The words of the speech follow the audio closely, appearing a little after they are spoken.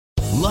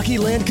Lucky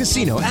Land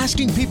Casino,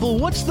 asking people,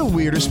 what's the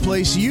weirdest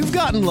place you've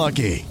gotten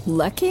lucky?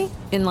 Lucky?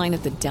 In line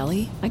at the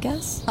deli, I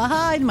guess?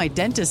 Aha, in my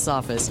dentist's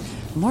office.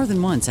 More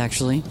than once,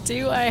 actually.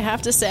 Do I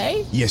have to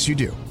say? Yes, you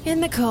do. In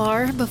the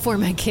car before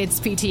my kids'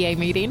 PTA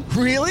meeting.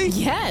 Really?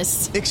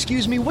 Yes.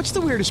 Excuse me, what's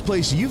the weirdest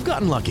place you've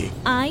gotten lucky?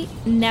 I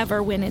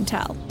never win and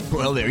tell.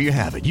 Well, there you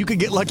have it. You can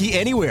get lucky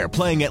anywhere,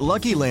 playing at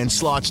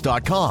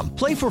LuckyLandSlots.com.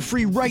 Play for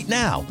free right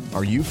now.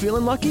 Are you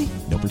feeling lucky?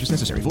 No purchase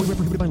necessary. Void where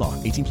prohibited by law.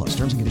 18+.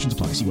 Terms and conditions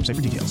apply. See website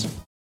for details.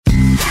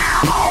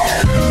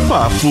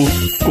 Papo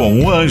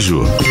com o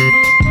Anjo.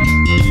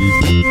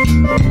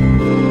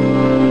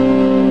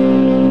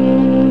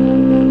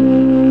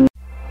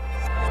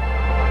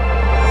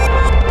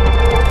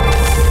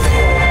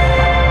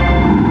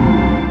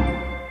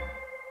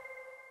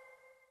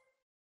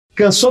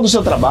 Cansou do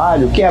seu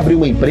trabalho? Quer abrir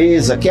uma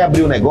empresa? Quer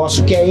abrir um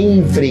negócio? Quer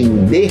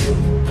empreender?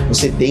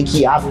 Você tem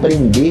que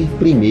aprender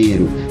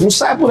primeiro. Não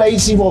saia por aí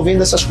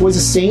desenvolvendo essas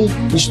coisas sem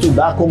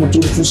estudar como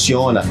tudo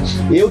funciona.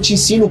 Eu te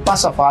ensino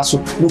passo a passo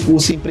no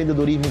curso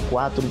Empreendedorismo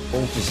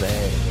 4.0.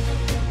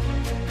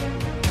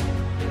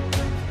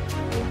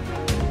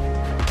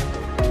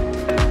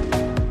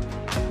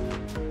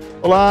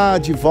 Olá,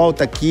 de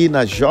volta aqui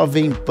na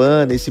Jovem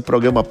Pan, nesse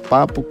programa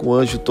Papo com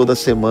Anjo toda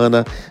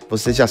semana.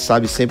 Você já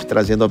sabe, sempre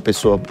trazendo uma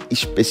pessoa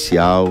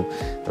especial,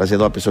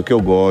 trazendo uma pessoa que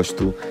eu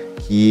gosto,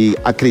 que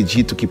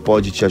acredito que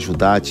pode te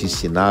ajudar, te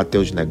ensinar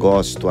teus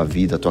negócios, tua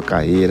vida, tua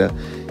carreira,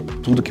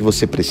 tudo que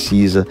você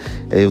precisa.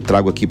 Eu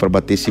trago aqui para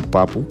bater esse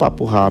papo, um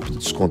papo rápido,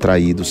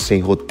 descontraído, sem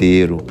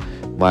roteiro,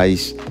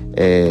 mas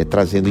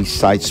trazendo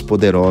insights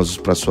poderosos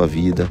para a sua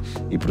vida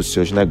e para os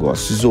seus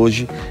negócios.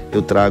 Hoje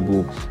eu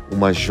trago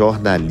uma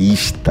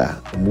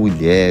jornalista,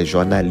 mulher,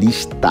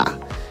 jornalista,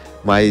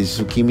 mas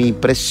o que me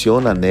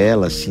impressiona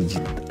nela, assim,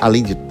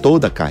 além de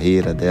toda a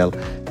carreira dela,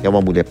 é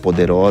uma mulher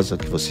poderosa,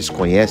 que vocês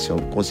conhecem,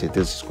 com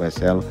certeza vocês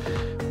conhecem ela,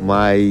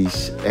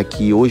 mas é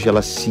que hoje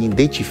ela se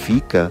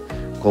identifica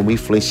como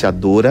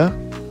influenciadora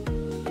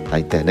na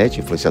internet,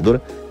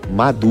 influenciadora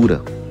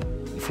madura.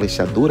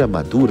 Influenciadora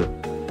madura?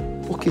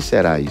 Por que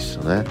será isso,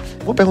 né?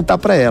 Vou perguntar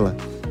para ela,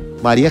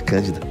 Maria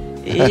Cândida.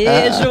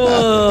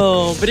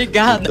 Beijo!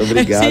 Obrigada. Muito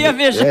obrigado. Você ia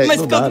beijar, mas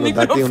quando o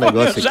microfone tem um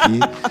negócio já... aqui.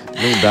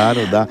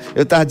 Não dá.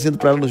 Eu tava dizendo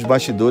para ela nos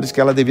bastidores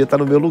que ela devia estar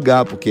no meu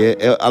lugar, porque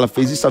ela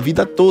fez isso a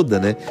vida toda,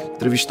 né?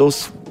 Entrevistou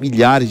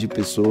milhares de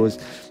pessoas.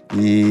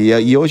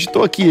 E hoje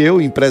estou aqui,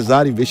 eu,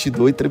 empresário,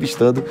 investidor,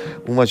 entrevistando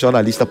uma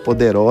jornalista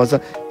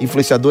poderosa,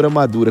 influenciadora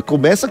madura.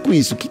 Começa com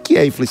isso. O que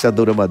é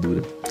influenciadora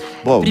madura?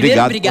 Bom,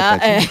 Primeiro,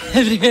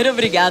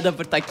 obrigado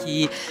por estar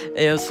aqui.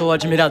 Eu sou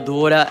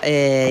admiradora,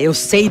 eu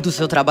sei do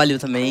seu trabalho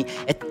também.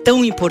 É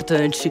tão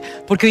importante,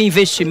 porque o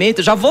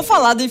investimento... Já vou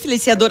falar da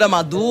influenciadora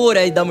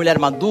madura e da mulher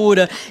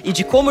madura e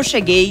de como eu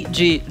cheguei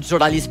de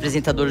jornalista e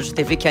apresentadora de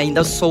TV, que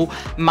ainda sou,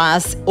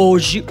 mas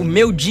hoje o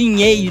meu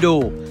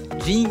dinheiro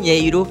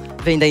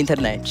vem da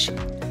internet.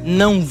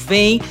 Não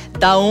vem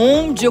da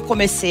onde eu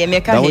comecei a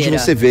minha carreira. Da onde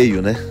você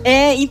veio, né?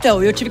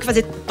 Então, eu tive que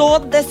fazer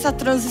toda essa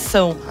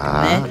transição,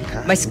 né?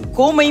 Caramba. Mas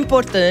como é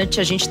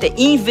importante a gente ter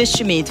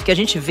investimento, que a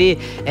gente vê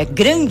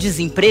grandes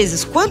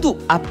empresas, quando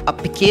a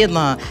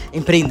pequena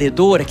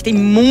empreendedora, que tem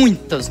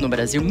muitas no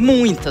Brasil,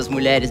 muitas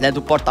mulheres, né?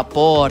 Do porta a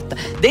porta,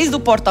 desde o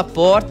porta a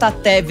porta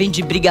até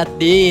vende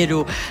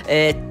brigadeiro,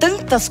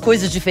 tantas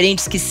coisas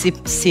diferentes que se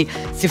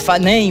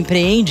né,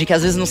 empreende, que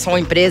às vezes não são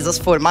empresas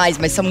formais,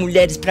 mas são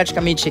mulheres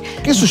praticamente...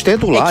 Que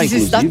sustentam lá,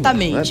 inclusive. Exatamente.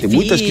 Né? Tem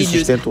muitas que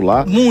sustentam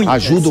lá, muitas.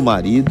 Ajuda o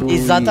marido.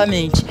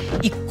 Exatamente.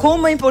 E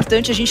como é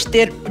importante a gente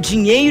ter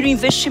dinheiro e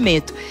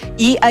investimento.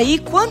 E aí,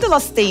 quando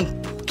elas têm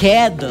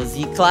quedas,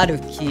 e claro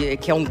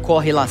que é um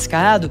corre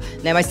lascado,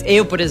 né? Mas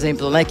eu, por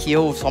exemplo, né, que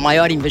eu sou a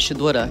maior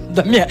investidora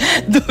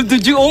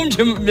de onde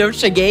eu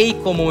cheguei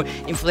como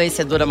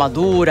influenciadora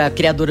madura,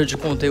 criadora de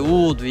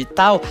conteúdo e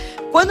tal.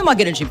 Quando uma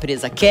grande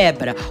empresa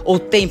quebra, ou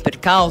tem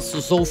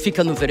percalços, ou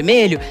fica no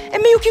vermelho, é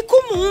meio que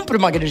comum para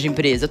uma grande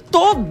empresa.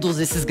 Todos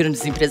esses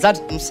grandes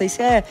empresários, não sei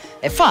se é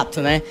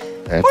fato, né?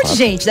 Um monte de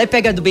gente, daí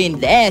pega do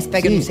BNDES,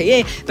 pega não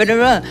sei o quê.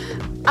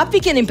 A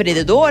pequena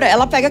empreendedora,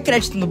 ela pega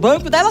crédito no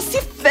banco, daí ela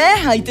se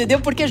ferra, entendeu?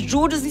 Porque é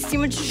juros em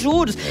cima de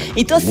juros.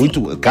 Então, assim,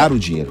 muito caro o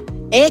dinheiro.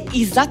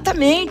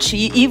 Exatamente.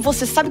 E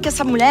você sabe que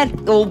essa mulher,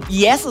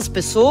 e essas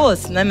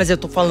pessoas, né? Mas eu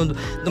tô falando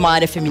de uma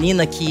área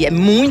feminina que é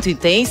muito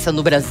intensa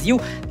no Brasil,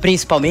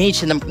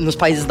 principalmente nos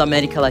países da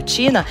América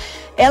Latina.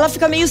 Ela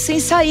fica meio sem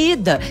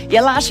saída. E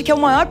ela acha que é o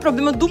maior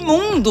problema do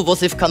mundo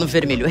você ficar no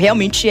vermelho.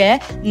 Realmente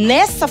é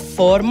nessa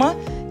forma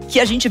que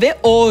a gente vê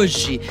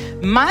hoje,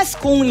 mas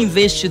com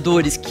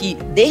investidores que,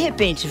 de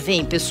repente,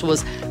 vêm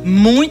pessoas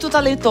muito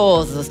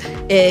talentosas,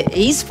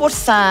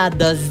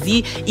 esforçadas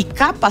e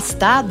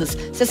capacitadas.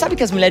 Você sabe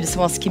que as mulheres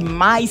são as que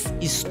mais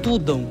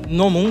estudam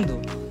no mundo?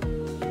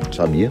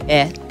 Sabia?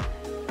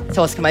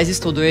 São as que mais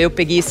estudam. Eu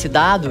peguei esse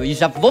dado e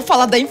já vou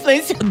falar da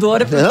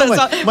influenciadora.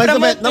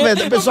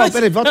 Pessoal,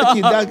 peraí, volta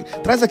aqui.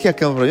 Traz aqui a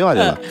câmera pra mim,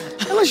 olha lá.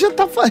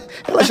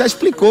 Ela já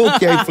explicou o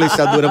que é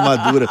influenciadora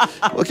madura.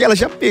 Porque ela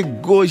já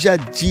pegou, já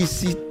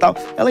disse e tal.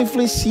 Ela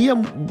influencia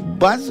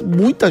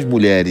muitas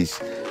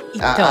mulheres.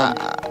 Então,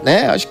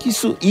 né? Acho que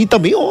isso... E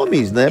também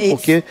homens, né? Isso.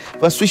 Porque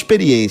a sua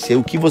experiência,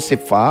 o que você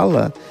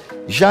fala,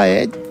 já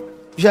é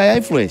a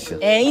influência.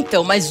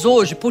 Então, mas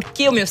hoje, por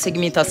que a minha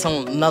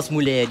segmentação nas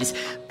mulheres?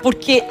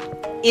 Porque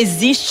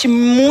existe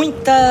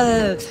muito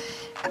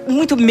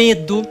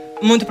medo,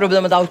 muito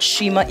problema da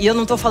autoestima. E eu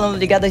não tô falando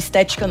ligado à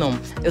estética, não.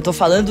 Eu tô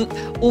falando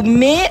o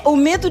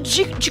medo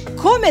de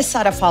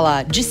começar a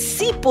falar, de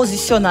se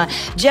posicionar,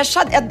 de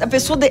achar... A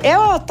pessoa é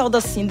a tal da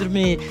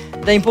síndrome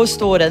da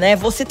impostora, né?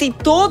 Você tem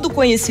todo o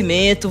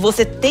conhecimento,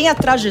 você tem a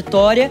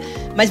trajetória,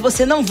 mas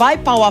você não vai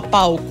pau a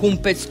pau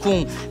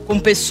com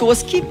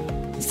pessoas que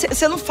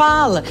você não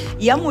fala.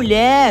 E a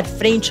mulher,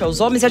 frente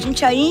aos homens, a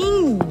gente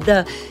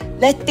ainda...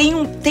 né,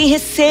 tem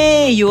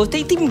receio,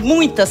 tem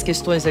muitas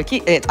questões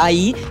aqui,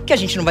 aí que a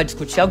gente não vai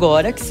discutir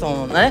agora, que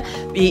são, né,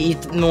 e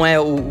não é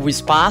o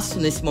espaço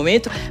nesse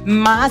momento,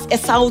 mas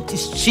essa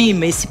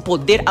autoestima, esse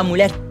poder a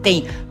mulher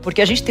tem, porque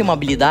a gente tem uma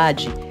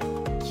habilidade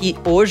que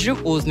hoje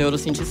os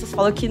neurocientistas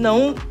falam que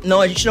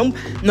a gente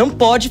não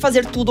pode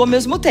fazer tudo ao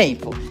mesmo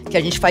tempo, que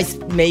a gente faz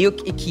meio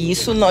que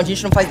isso, a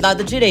gente não faz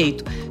nada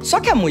direito. Só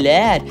que a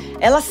mulher,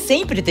 ela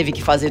sempre teve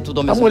que fazer tudo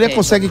ao mesmo tempo. A mulher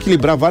consegue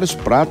equilibrar vários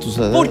pratos.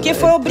 Porque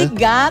foi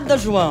obrigada,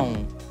 João.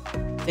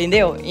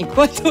 Entendeu?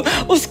 Enquanto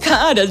os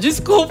caras,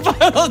 desculpa,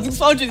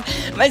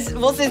 mas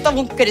vocês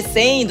estavam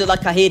crescendo na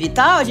carreira e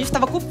tal, a gente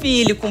estava com o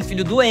filho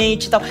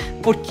doente e tal.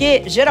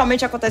 Porque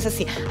geralmente acontece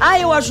assim,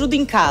 eu ajudo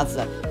em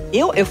casa.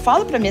 Eu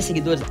falo para minhas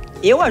seguidoras,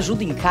 eu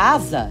ajudo em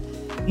casa?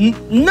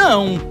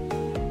 Não.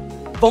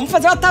 Vamos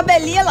fazer uma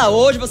tabelinha lá.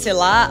 Hoje você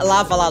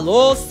lava lá a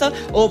louça,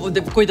 ou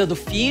cuida do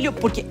filho,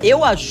 porque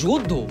eu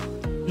ajudo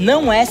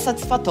não é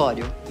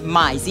satisfatório.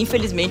 Mas,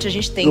 infelizmente, a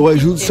gente tem eu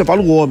ajudo, você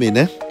fala o homem,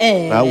 né?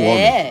 O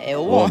homem. É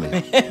o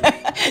homem.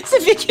 Você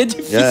vê que é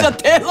difícil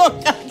até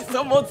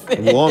localizar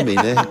você. O homem,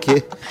 né?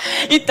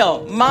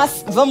 Então,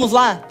 mas vamos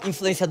lá,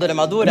 influenciadora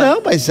madura?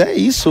 Não, mas é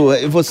isso.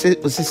 Você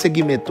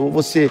segmentou,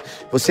 você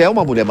é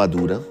uma mulher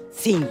madura.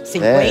 Sim,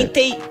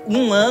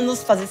 51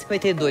 anos, fazer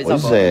 52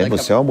 agora.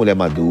 Pois você é uma mulher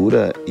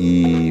madura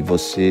e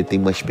você tem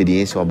uma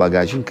experiência, uma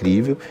bagagem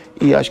incrível.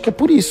 E acho que é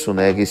por isso,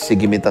 né? Essa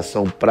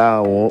segmentação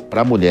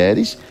para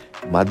mulheres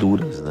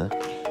maduras, né?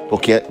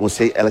 Porque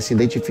elas se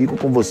identificam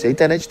com você. A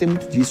internet tem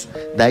muito disso,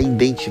 da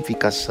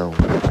identificação.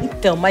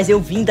 Então, mas eu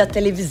vim da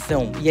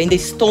televisão e ainda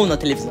estou na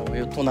televisão.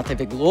 Eu estou na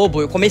TV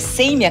Globo, eu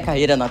comecei minha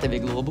carreira na TV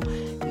Globo,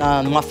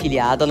 numa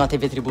afiliada na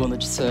TV Tribuna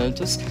de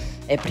Santos.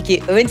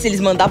 Porque antes eles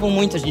mandavam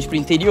muito a gente pro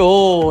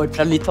interior,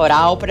 pra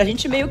litoral, pra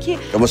gente meio que...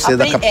 Então você é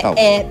da capital?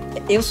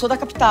 Eu sou da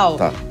capital.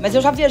 Tá. Mas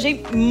eu já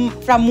viajei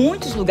pra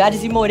muitos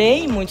lugares e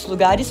morei em muitos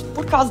lugares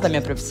por causa da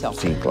minha profissão.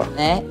 Sim, claro.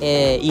 Né?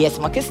 E essa é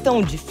uma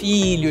questão de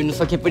filho, não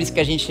sei o que, por isso que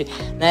a gente...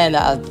 né,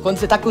 quando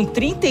você tá com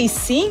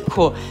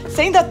 35,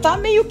 você ainda tá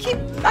meio que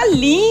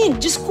ali,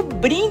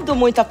 descobrindo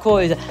muita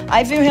coisa.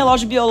 Aí vem o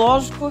relógio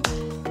biológico,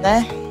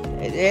 né?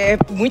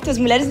 Muitas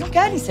mulheres não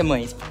querem ser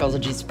mães por causa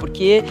disso,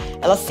 porque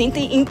elas se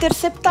sentem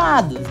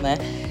interceptadas, né?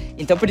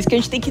 Então, por isso que a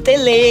gente tem que ter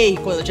lei,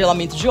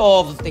 congelamento de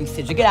ovos, tem que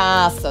ser de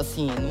graça,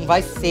 assim, não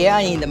vai ser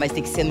ainda, mas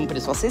tem que ser num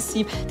preço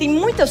acessível. Tem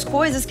muitas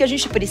coisas que a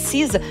gente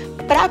precisa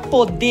para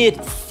poder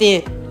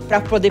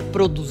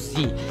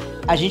produzir.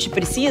 A gente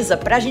precisa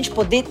para a gente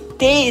poder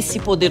ter esse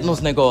poder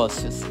nos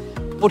negócios.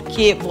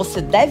 Porque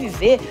você deve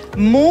ver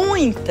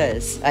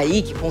muitas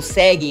aí que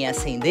conseguem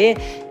ascender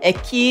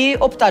que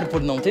optaram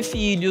por não ter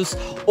filhos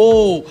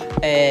ou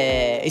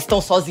estão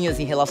sozinhas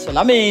em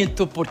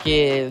relacionamento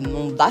porque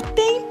não dá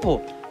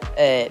tempo.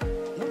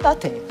 Não dá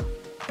tempo,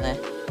 né?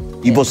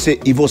 E você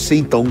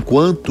então,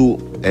 enquanto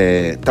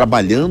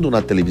trabalhando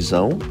na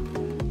televisão,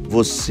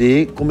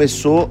 você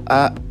começou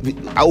a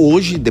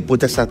hoje, depois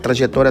dessa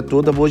trajetória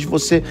toda, hoje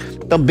você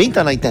também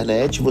está na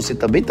internet, você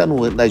também está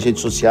nas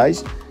redes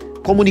sociais,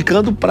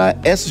 comunicando para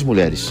essas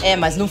mulheres.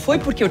 Mas não foi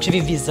porque eu tive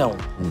visão.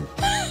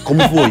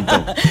 Como foi,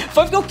 então?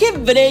 Foi porque eu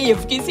quebrei, eu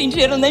fiquei sem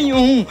dinheiro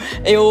nenhum.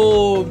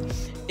 Eu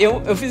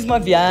fiz uma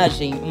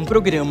viagem, um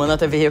programa na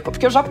TV Record,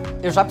 porque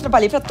eu já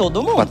trabalhei pra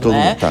todo mundo, pra todo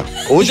né? mundo, tá.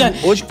 Hoje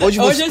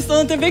eu estou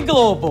na TV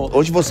Globo.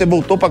 Hoje você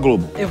voltou pra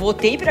Globo. Eu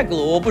voltei pra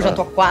Globo, já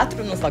tô há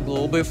 4 anos na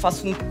Globo. Eu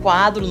faço um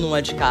quadro no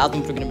É de Casa,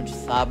 um programa de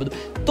sábado,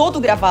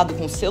 todo gravado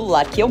com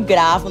celular, que eu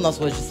gravo nas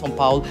ruas de São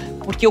Paulo,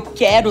 porque eu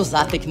quero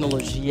usar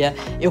tecnologia,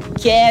 eu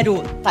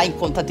quero estar em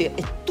contato.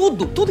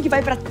 Tudo que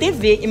vai pra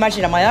TV,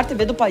 imagina, a maior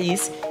TV do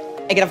país,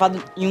 é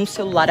gravado em um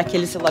celular,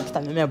 aquele celular que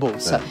tá na minha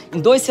bolsa. Em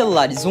 2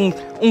 celulares, um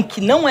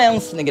que não é um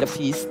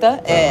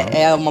cinegrafista,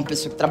 é uma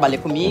pessoa que trabalha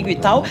comigo e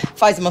tal,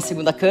 faz uma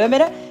segunda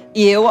câmera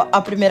e eu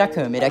a primeira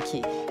câmera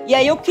aqui. E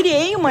aí eu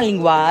criei uma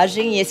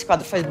linguagem e esse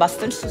quadro faz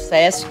bastante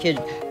sucesso, que é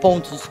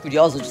Pontos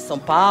Curiosos de São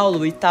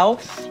Paulo e tal.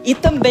 E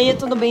também eu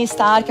tô no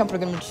Bem-Estar, que é um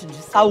programa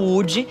de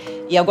saúde.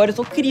 E agora eu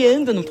tô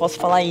criando, não posso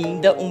falar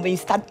ainda, um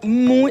bem-estar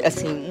muito,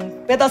 assim,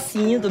 um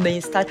pedacinho do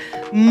bem-estar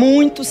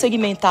muito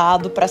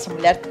segmentado para essa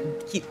mulher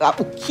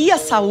o que a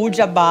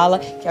saúde abala,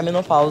 que é a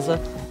menopausa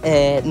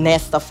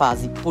nesta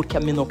fase. Porque a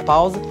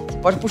menopausa, você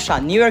pode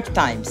puxar New York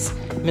Times,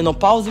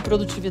 menopausa e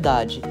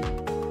produtividade.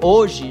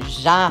 Hoje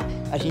já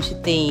a gente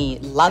tem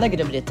lá na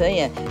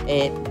Grã-Bretanha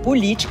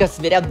políticas,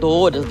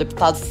 vereadoras,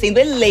 deputados sendo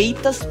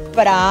eleitas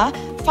para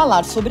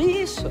falar sobre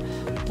isso.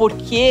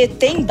 Porque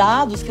tem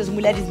dados que as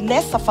mulheres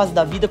nessa fase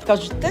da vida, por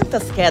causa de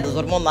tantas quedas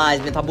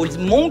hormonais,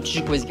 metabolismo, um monte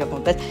de coisa que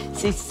acontece,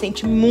 você se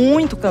sente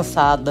muito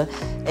cansada,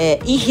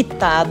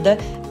 irritada,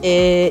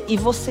 e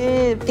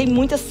você tem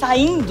muitas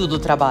saindo do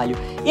trabalho.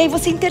 E aí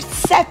você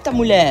intercepta a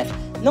mulher.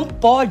 Não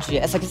pode,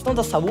 essa questão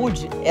da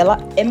saúde, ela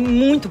é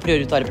muito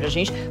prioritária pra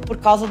gente por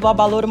causa do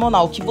abalo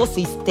hormonal, que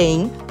vocês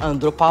têm, a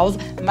andropausa,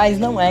 mas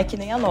não é que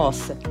nem a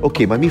nossa.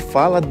 Ok, mas me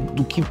fala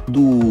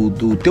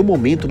do teu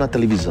momento na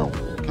televisão.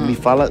 Me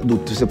fala,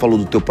 você falou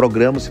do teu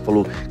programa, você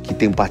falou que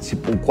tem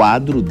um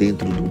quadro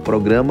dentro do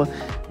programa,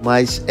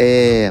 mas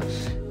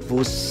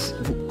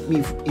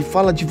me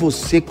fala de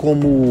você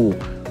como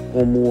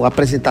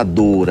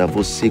apresentadora,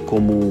 você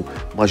como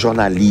uma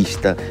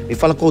jornalista. Me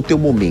fala qual é o teu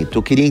momento.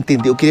 Eu queria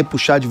entender, eu queria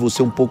puxar de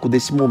você um pouco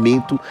desse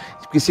momento,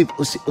 porque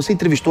você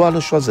entrevistou a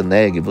Arnold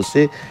Schwarzenegger,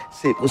 você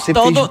fez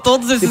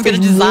todos esses um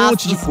grandes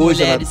monte de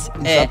coisa, mulheres.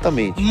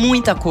 Exatamente.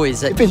 Muita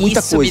coisa. Você fez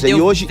muita coisa. E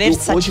hoje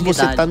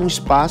você está num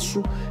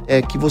espaço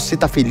que você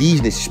está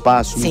feliz nesse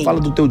espaço. Sim. Me fala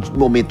do teu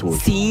momento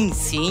hoje.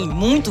 Sim,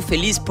 muito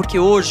feliz, porque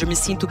hoje eu me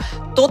sinto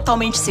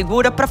totalmente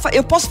segura.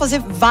 Eu posso fazer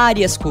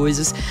várias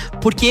coisas,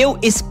 porque eu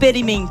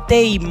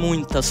experimentei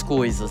muitas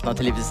coisas na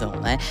televisão,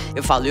 né?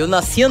 Eu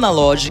nasci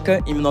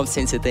analógica em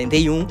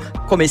 1971,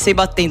 comecei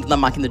batendo na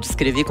máquina de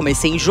escrever,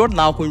 comecei em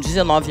jornal com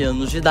 19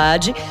 anos de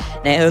idade,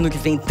 né? Ano que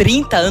vem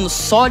 30 anos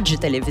só de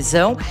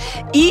televisão,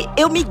 e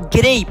eu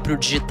migrei pro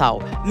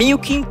digital, meio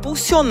que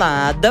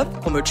impulsionada,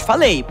 como eu te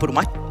falei, por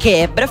uma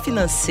quebra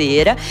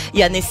financeira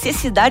e a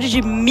necessidade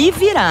de me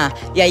virar.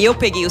 E aí eu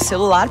peguei o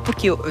celular,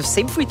 porque eu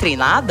sempre fui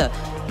treinada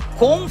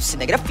com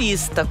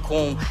cinegrafista,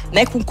 com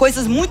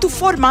coisas muito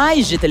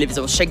formais de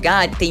televisão.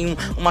 Chegar e tem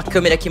uma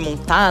câmera aqui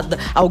montada,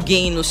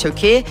 alguém não sei o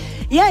quê.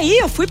 E aí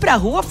eu fui pra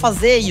rua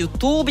fazer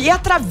YouTube, e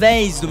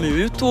através do meu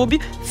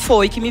YouTube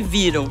foi que me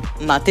viram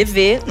na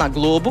TV, na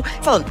Globo,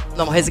 falando,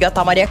 vamos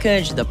resgatar a Maria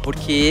Cândida,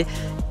 porque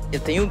eu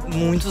tenho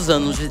muitos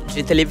anos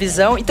de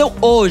televisão. Então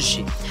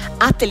hoje,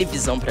 a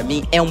televisão pra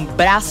mim é um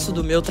braço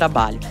do meu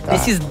trabalho.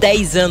 Nesses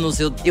 10 anos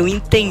eu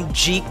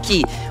entendi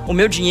que o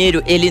meu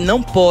dinheiro, ele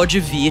não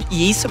pode vir.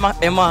 E isso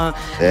é uma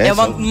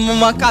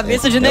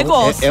cabeça de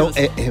negócios.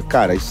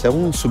 Cara, isso é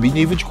um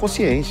subnível de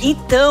consciência.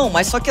 Então,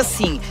 mas só que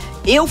assim,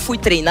 eu fui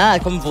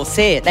treinada, como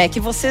você, né?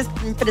 Que você é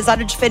um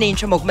empresário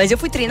diferente, amor. Mas eu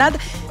fui treinada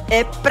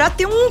pra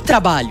ter um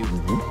trabalho.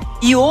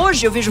 E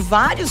hoje eu vejo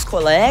vários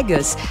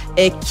colegas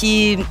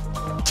que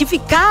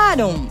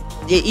ficaram,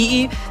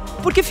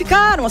 porque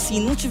ficaram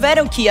assim, não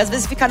tiveram que, às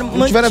vezes ficaram...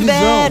 Não tiveram a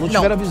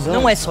visão.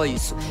 Não é só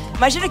isso.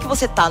 Imagina que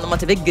você tá numa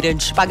TV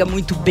grande, te paga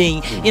muito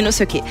bem e não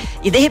sei o quê.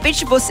 E de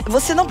repente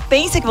você não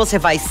pensa que você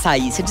vai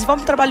sair, você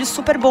desenvolve um trabalho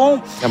super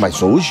bom.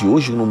 Mas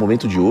hoje, no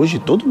momento de hoje,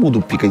 todo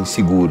mundo fica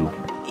inseguro.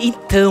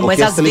 Então,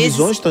 porque mas as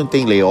televisões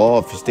tem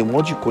layoffs, tem um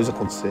monte de coisa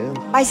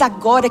acontecendo. Mas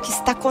agora que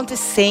está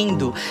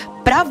acontecendo,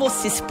 pra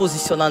você se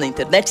posicionar na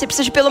internet, você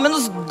precisa de pelo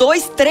menos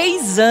 2,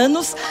 3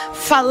 anos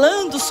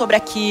falando sobre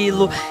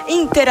aquilo,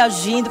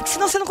 interagindo, porque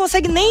senão você não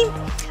consegue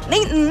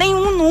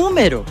nenhum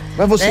número.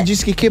 Mas você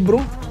disse que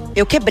quebrou.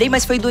 Eu quebrei,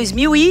 mas foi em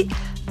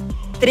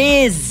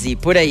 2013,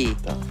 por aí.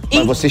 Tá.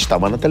 Mas você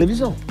estava na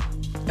televisão.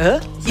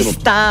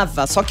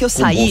 Estava, só que eu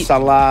saí... Com bom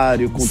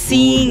salário, com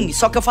Sim, tudo.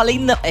 Só que eu falei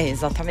não.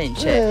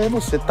 Exatamente.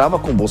 Você tava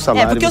com bom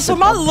salário. Porque eu sou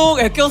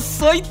maluca, que eu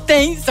sou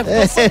intensa.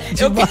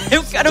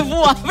 Eu quero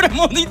voar pro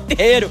mundo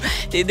inteiro,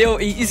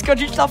 entendeu? E isso que a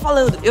gente tá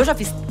falando. Eu já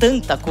fiz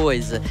tanta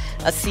coisa.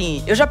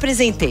 Assim, eu já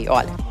apresentei,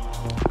 olha,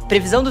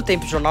 Previsão do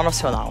Tempo, Jornal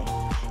Nacional,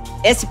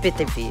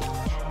 SPTV,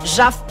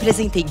 já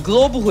apresentei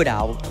Globo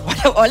Rural,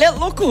 olha a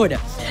loucura.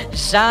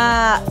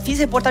 Já fiz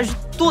reportagem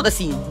de tudo,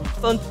 assim,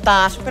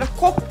 fantástico, para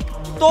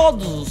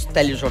todos os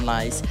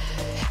telejornais.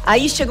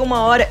 Aí chegou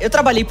uma hora, eu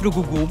trabalhei pro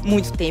Gugu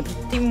muito tempo,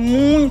 tem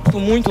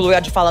muito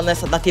lugar de fala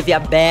da TV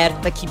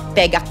aberta, que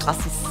pega a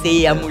classe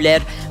C, a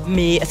mulher,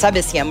 sabe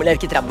assim, a mulher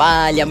que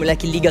trabalha, a mulher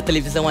que liga a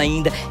televisão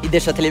ainda e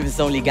deixa a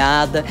televisão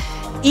ligada.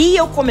 E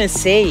eu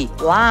comecei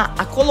lá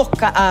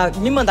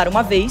me mandaram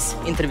uma vez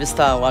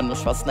entrevistar o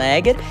Arnold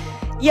Schwarzenegger,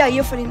 e aí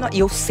eu falei, não, e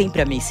eu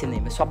sempre amei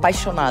cinema, eu sou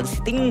apaixonada,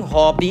 se tem um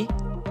hobby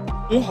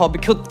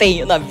que eu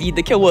tenho na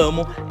vida, que eu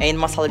amo, é ir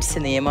numa sala de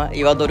cinema.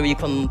 Eu adoro ir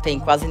quando não tem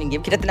quase ninguém.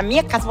 Eu queria ter na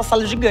minha casa uma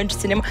sala gigante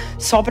de cinema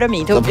só pra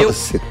mim. Então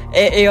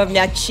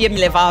minha tia me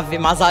levava a ver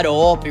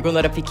Mazzaropi quando eu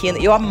era pequena.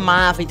 Eu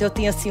amava, então eu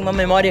tenho assim uma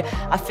memória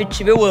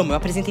afetiva. Eu amo. Eu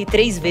apresentei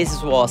 3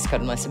 vezes o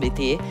Oscar no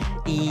SBT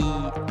e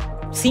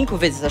 5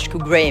 vezes, acho que o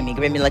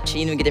Grammy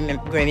Latino e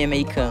Grammy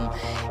americano.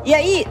 E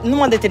aí,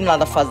 numa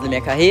determinada fase da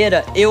minha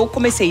carreira, eu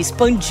comecei a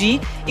expandir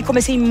e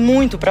comecei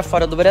muito pra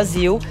fora do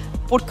Brasil,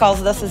 por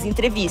causa dessas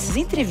entrevistas.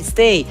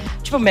 Entrevistei,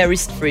 tipo, Meryl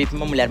Streep,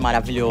 uma mulher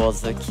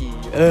maravilhosa, que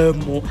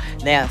amo,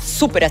 né?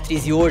 Super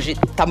atriz, e hoje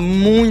tá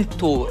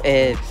muito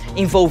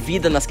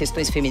envolvida nas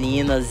questões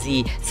femininas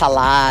e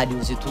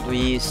salários e tudo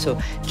isso.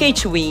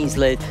 Kate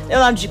Winslet,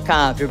 Leonardo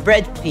DiCaprio,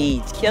 Brad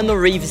Pitt, Keanu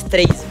Reeves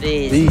 3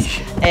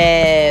 vezes.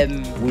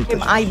 Muita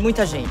gente.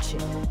 Muita gente.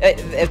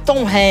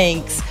 Tom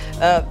Hanks,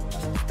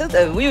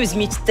 Will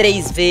Smith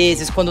 3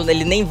 vezes, quando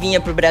ele nem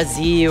vinha pro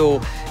Brasil.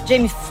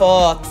 Jamie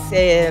Foxx,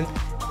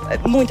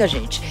 muita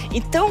gente.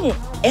 Então,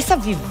 essa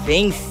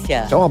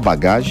vivência... É uma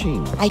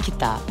bagagem... Aí que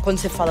tá. Quando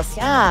você fala assim,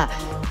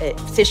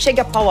 você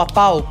chega pau a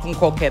pau com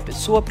qualquer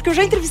pessoa, porque eu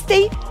já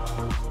entrevistei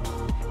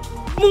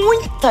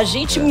muita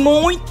gente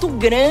muito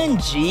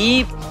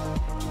grande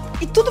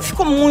e tudo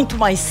ficou muito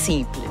mais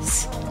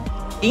simples.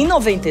 Em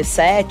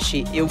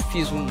 97, eu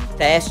fiz um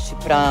teste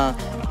pra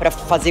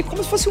fazer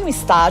como se fosse um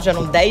estágio.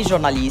 Eram 10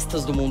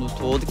 jornalistas do mundo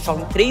todo, que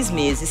ficavam 3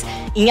 meses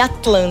em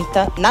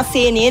Atlanta, na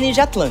CNN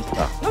de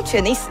Atlanta. Não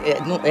tinha nem...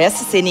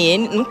 Essa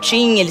CNN não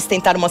tinha, eles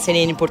tentaram uma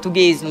CNN em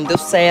português, não deu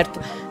certo.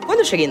 Quando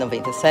eu cheguei em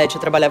 97,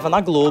 eu trabalhava na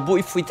Globo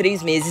e fui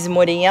 3 meses e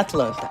morei em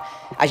Atlanta.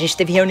 A gente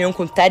teve reunião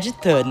com o Ted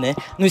Turner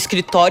no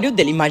escritório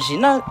dele,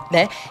 imagina,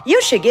 né? E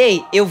eu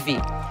cheguei, eu vi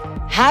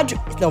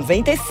rádio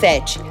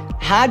 97,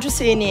 rádio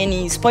CNN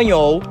em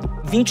espanhol,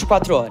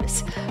 24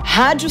 horas.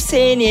 Rádio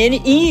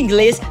CNN em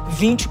inglês,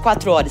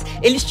 24 horas.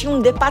 Eles tinham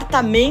um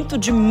departamento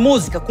de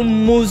música, com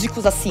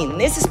músicos assim,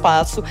 nesse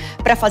espaço,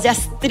 pra fazer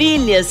as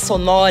trilhas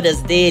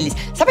sonoras deles.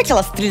 Sabe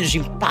aquelas trilhas de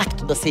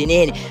impacto da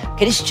CNN?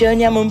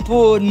 Cristiane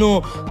Amanpour,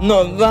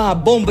 a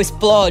bomba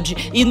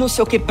explode e não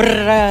sei o que.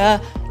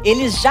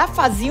 Eles já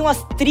faziam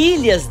as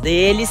trilhas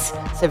deles.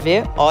 Você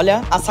vê,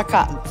 olha, a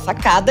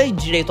sacada e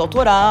direito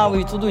autoral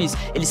e tudo isso.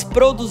 Eles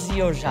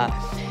produziam já.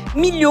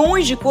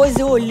 Milhões de coisas,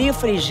 eu olhei e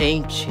falei,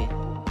 gente,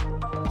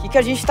 o que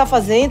a gente tá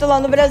fazendo lá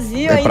no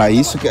Brasil? É pra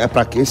isso, é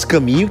pra esse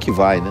caminho que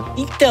vai, né?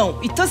 Então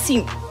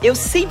assim, eu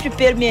sempre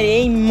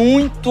permeei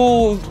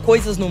muito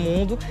coisas no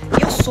mundo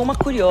e eu sou uma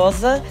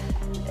curiosa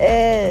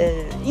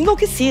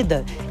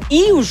enlouquecida.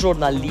 E o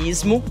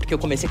jornalismo, porque eu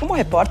comecei como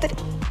repórter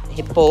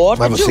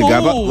Mas de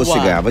rua. Você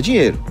ganhava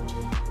dinheiro.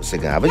 Você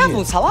ganhava dinheiro.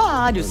 Um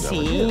salário,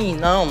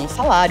 um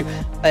salário.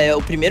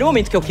 O primeiro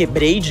momento que eu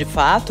quebrei, de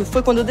fato,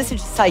 foi quando eu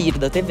decidi sair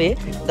da TV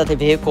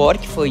Record,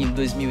 que foi em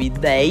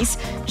 2010.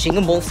 Tinha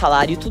um bom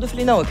salário e tudo. Eu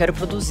falei, não, eu quero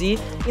produzir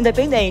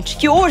independente,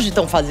 que hoje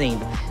estão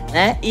fazendo,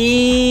 né?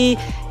 E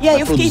aí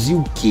eu fiquei... Produzir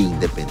o que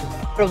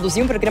independente?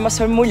 Produzir um programa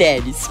sobre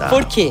mulheres. Tá.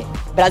 Por quê?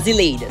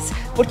 Brasileiras.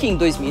 Porque em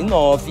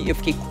 2009 eu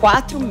fiquei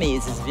 4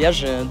 meses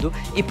viajando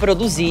e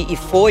produzi, e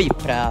foi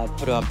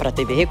pra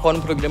TV Record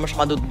um programa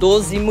chamado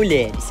 12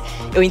 Mulheres.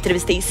 Eu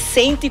entrevistei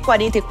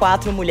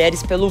 144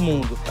 mulheres pelo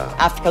mundo. Tá.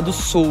 África do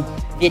Sul,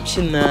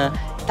 Vietnã,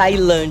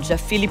 Tailândia,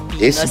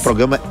 Filipinas. Esse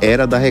programa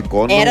era da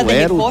Record,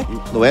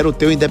 não era o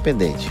teu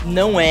independente.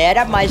 Não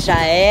era, mas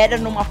já era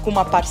com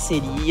uma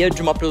parceria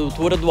de uma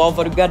produtora do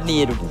Álvaro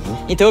Garneiro.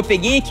 Então eu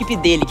peguei a equipe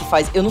dele, que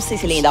faz, eu não sei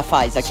se ele ainda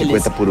faz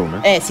aqueles... 50 por 1,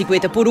 né?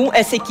 50 por 1.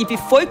 Essa equipe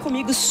foi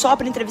comigo só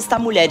pra entrevistar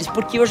mulheres,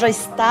 porque eu já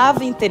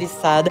estava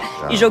interessada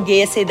e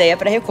joguei essa ideia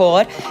pra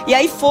Record. E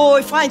aí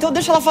foi, então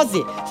deixa ela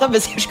fazer. Sabe,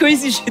 assim, acho que eu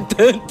exigi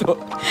tanto.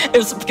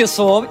 Porque eu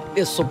sou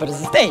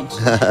persistente.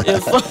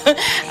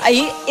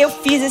 Aí eu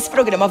fiz esse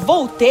programa,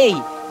 voltei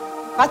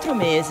 4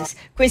 meses,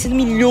 conhecendo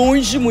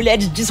milhões de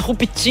mulheres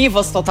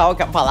disruptivas, total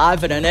que é a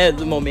palavra, né,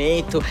 do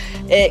momento,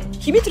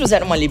 que me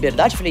trouxeram uma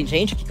liberdade. Falei,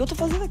 gente, o que eu tô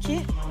fazendo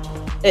aqui?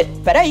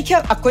 Peraí que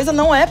a coisa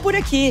não é por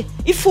aqui.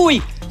 E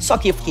fui. Só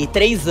que eu fiquei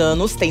 3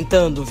 anos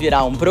tentando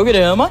virar um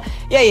programa,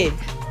 e aí...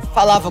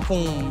 Falava com...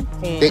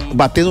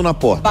 Batendo na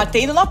porta.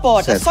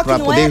 Certo. Só que pra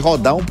não poder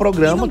rodar um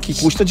programa que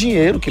custa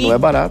dinheiro, que não é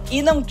barato.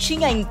 E não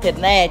tinha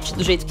internet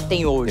do jeito que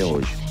tem hoje.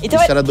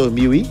 Então, isso era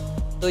 2010.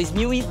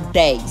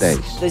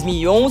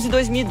 2011 e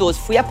 2012.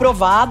 Fui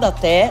aprovada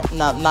até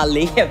na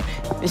lei,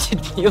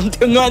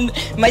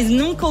 mas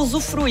nunca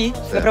usufruí.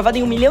 Fui aprovada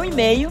em 1,5 milhão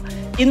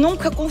e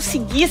nunca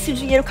consegui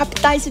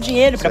captar esse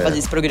dinheiro para fazer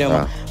esse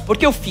programa.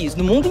 Porque eu fiz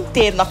no mundo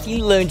inteiro, na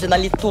Finlândia, na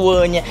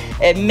Lituânia,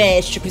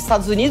 México,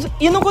 Estados Unidos,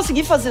 e não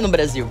consegui fazer no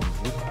Brasil.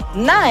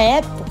 Na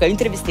época, eu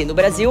entrevistei no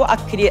Brasil a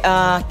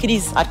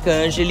Cris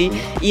Arcangeli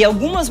e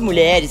algumas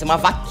mulheres, uma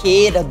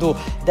vaqueira do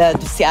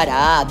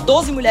Ceará,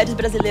 12 mulheres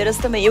brasileiras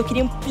também. Eu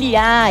queria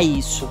ampliar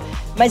isso,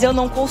 mas eu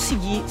não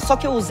consegui. Só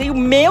que eu usei o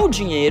meu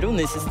dinheiro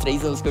nesses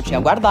 3 anos que eu tinha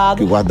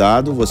guardado. E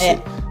guardado, você...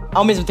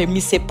 Ao mesmo tempo,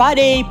 me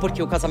separei,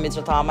 porque o casamento já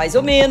estava mais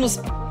ou menos.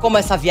 Como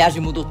essa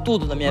viagem mudou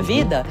tudo na minha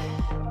vida...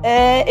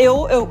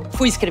 Eu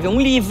fui escrever um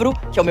livro,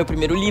 que é o meu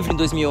primeiro livro, em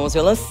 2011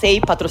 eu lancei,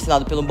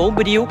 patrocinado pelo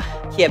Bombril,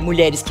 que é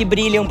Mulheres que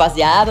Brilham,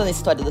 baseado na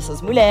história dessas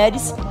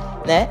mulheres,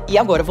 né? E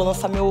agora eu vou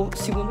lançar meu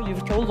segundo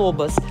livro, que é o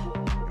Lobas.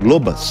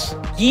 Lobas?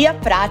 Guia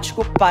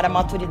prático para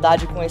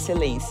maturidade com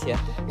excelência.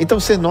 Então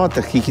você nota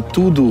aqui que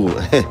tudo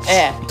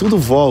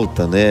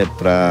volta, né?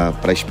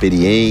 Pra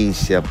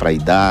experiência, pra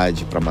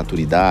idade, pra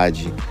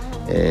maturidade,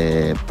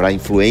 pra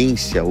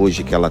influência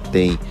hoje que ela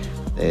tem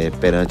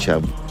perante a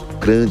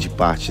grande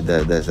parte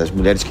das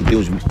mulheres que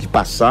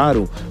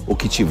passaram ou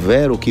que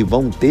tiveram ou que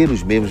vão ter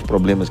os mesmos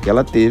problemas que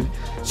ela teve,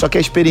 só que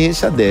a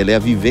experiência dela, a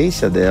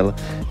vivência dela,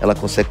 ela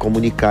consegue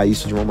comunicar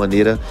isso de uma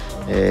maneira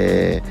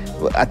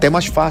até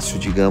mais fácil,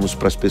 digamos,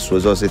 para as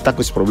pessoas. Você está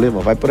com esse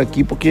problema? Vai por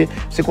aqui, porque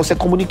você consegue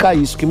comunicar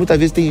isso, que muitas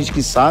vezes tem gente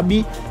que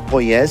sabe,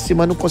 conhece,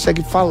 mas não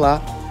consegue falar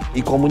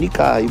e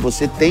comunicar. E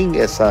você tem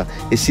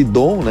esse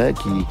dom, né?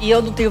 E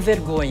eu não tenho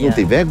vergonha. Não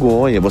tem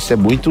vergonha, você é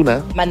muito,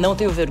 né? Mas não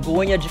tenho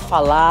vergonha de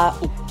falar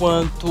o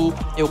quanto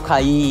eu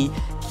caí,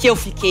 que eu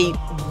fiquei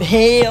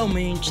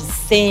realmente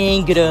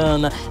sem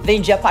grana,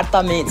 vendi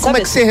apartamento. Como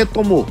é que você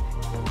retomou?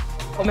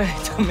 Como eu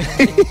retomei?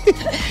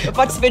 Eu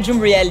participei de um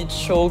reality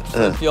show que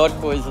foi a pior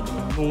coisa do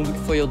mundo, que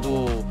foi o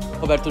do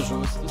Roberto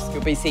Justus, que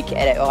eu pensei que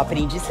eu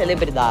aprendi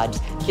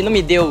celebridades, que não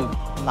me deu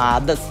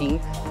nada, assim,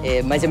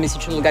 mas eu me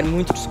senti num lugar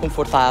muito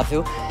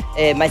desconfortável,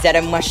 mas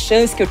era uma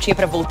chance que eu tinha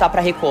pra voltar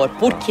pra Record.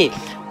 Por quê?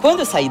 Quando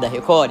eu saí da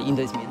Record, em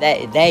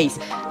 2010,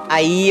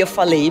 aí eu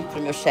falei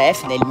pro meu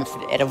chefe, né,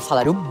 era um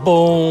salário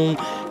bom,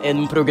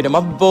 num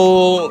programa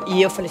bom,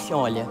 e eu falei assim,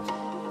 olha,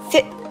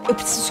 eu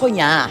preciso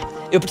sonhar,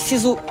 eu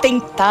preciso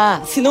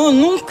tentar, senão eu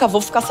nunca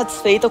vou ficar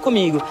satisfeita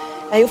comigo.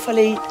 Aí eu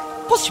falei,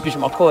 posso te pedir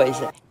uma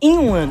coisa? Em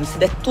um ano, se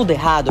der tudo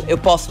errado, eu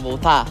posso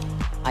voltar?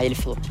 Aí ele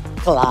falou,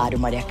 claro,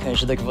 Maria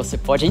Cândida, que você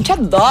pode, a gente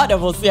adora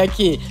você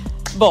aqui.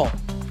 Bom,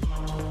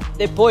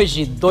 depois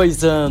de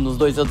 2 anos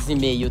e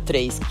meio,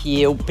 3,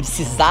 que eu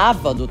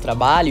precisava do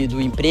trabalho e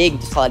do emprego,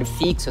 do salário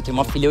fixo, eu tenho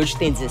uma filha hoje que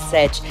tem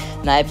 17,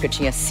 na época eu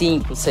tinha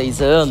 5,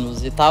 6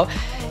 anos e tal,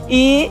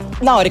 e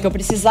na hora que eu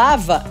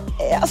precisava,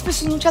 as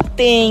pessoas não te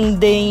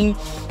atendem,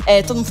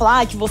 todo mundo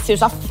fala que você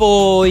já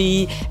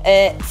foi,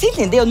 você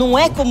entendeu? Não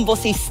é como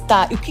você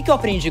está. E o que eu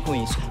aprendi com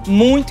isso?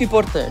 Muito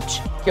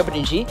importante. O que eu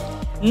aprendi?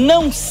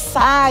 Não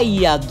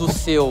saia do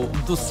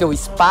seu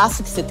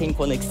espaço que você tem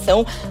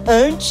conexão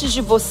antes de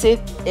você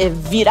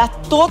virar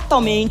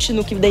totalmente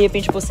no que de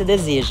repente você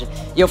deseja.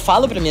 E eu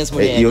falo para minhas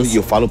mulheres. E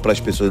eu falo para as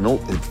pessoas, não,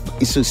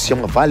 isso se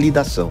chama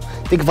validação.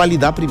 Tem que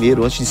validar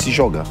primeiro antes de se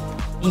jogar.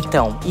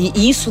 Então,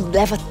 e isso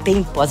leva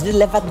tempo, às vezes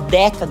leva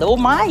década ou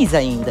mais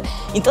ainda.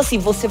 Então, assim,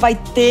 você vai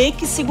ter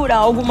que segurar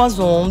algumas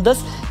ondas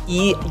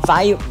e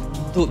vai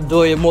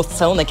do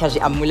emoção, né? Que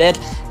a mulher,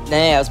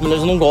 né? As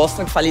mulheres não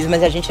gostam que fale isso,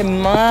 mas a gente é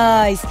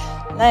mais,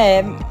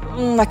 né?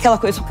 Aquela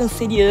coisa, eu sou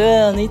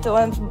canceriana, então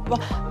é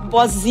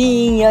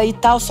boazinha e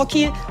tal. Só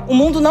que o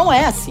mundo não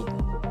é assim.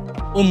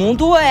 O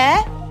mundo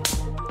é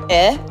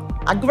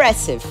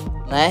aggressive.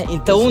 Né?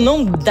 Então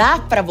não dá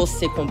pra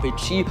você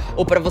competir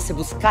ou pra você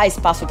buscar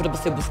espaço ou pra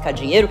você buscar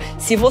dinheiro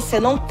se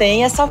você não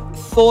tem essa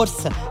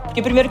força.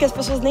 Porque primeiro que as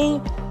pessoas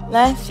nem,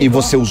 né? E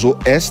você usou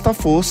esta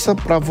força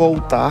pra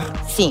voltar.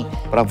 Sim.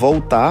 Pra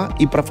voltar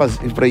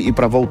e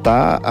pra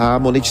voltar a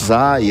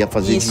monetizar e a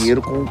fazer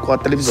dinheiro com a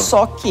televisão.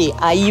 Só que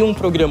aí um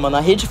programa na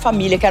Rede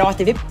Família, que era uma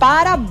TV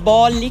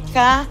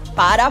parabólica,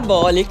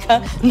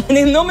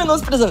 não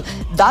menosprezando,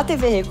 da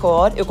TV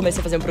Record, eu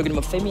comecei a fazer um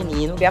programa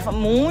feminino, ganhava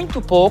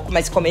muito pouco,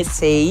 mas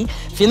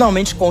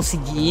finalmente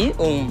consegui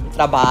um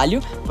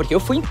trabalho, porque eu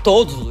fui em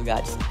todos os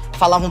lugares.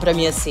 Falavam pra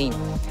mim assim,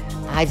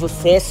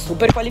 você é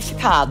super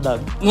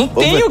qualificada. Não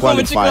tenho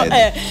como te...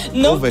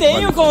 não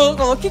tenho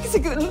como... O que você...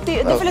 Não tem...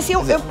 Eu falei assim,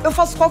 eu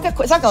faço qualquer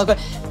coisa. Sabe aquela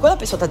coisa? Quando a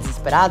pessoa tá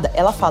desesperada,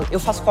 ela fala, eu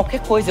faço qualquer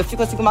coisa. Eu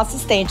fico assim como uma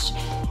assistente.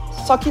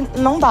 Só que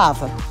não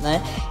dava,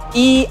 né?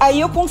 E aí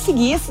eu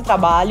consegui esse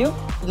trabalho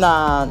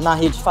na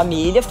Rede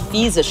Família.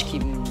 Fiz, acho que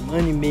 1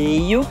 ano e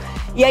meio.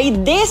 E aí,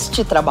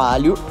 deste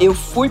trabalho, eu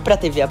fui pra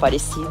TV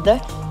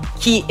Aparecida.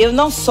 Que eu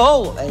não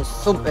sou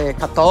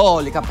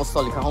católica,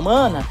 apostólica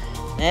romana,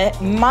 né?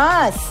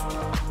 Mas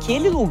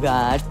aquele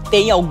lugar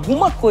tem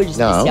alguma coisa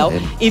especial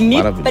e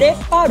me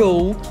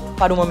preparou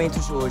para o momento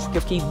de hoje. Porque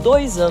eu fiquei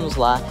 2 anos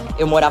lá,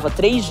 eu morava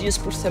 3 dias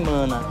por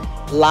semana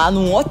lá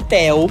num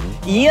hotel,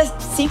 ia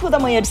 5 da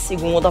manhã de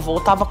segunda,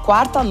 voltava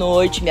quarta à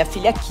noite, minha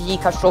filha aqui,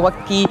 cachorro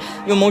aqui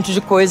e um monte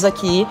de coisa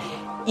aqui.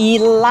 E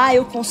lá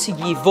eu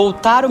consegui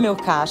voltar o meu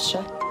caixa,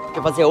 porque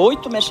eu fazia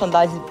 8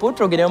 merchandising por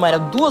programa, era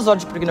 2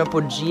 horas de programa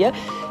por dia,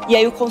 e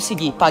aí eu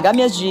consegui pagar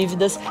minhas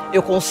dívidas,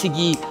 eu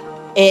consegui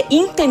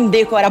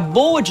entender que eu era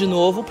boa de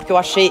novo, porque eu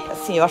achei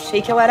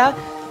que eu era...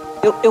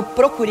 Eu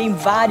procurei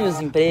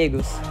vários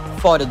empregos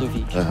fora do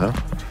vídeo.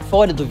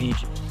 Fora do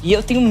vídeo. E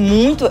eu tenho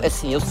muito,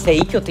 assim, eu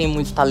sei que eu tenho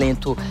muito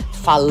talento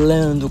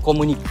falando,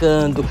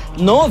 comunicando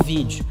no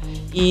vídeo.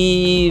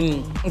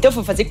 E então eu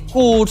fui fazer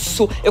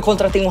curso, eu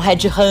contratei um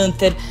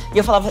headhunter e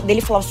ele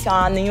falava assim,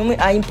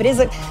 a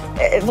empresa,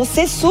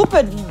 você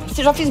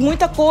já fez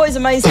muita coisa,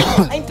 mas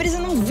a empresa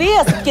não vê,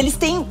 assim, porque eles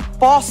têm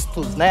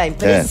postos, né? A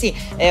empresa assim,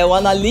 o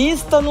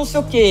analista não sei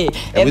o quê.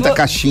 Muita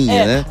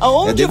caixinha, né?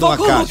 Aonde eu vou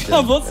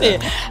colocar você?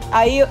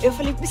 Aí eu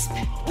falei,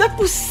 não é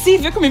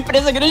possível que uma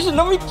empresa grande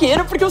não me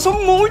queira, porque eu sou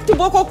muito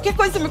boa, qualquer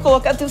coisa que você me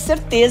colocar, eu tenho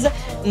certeza.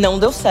 Não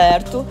deu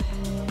certo.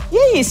 E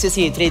é isso,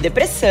 assim, entrei em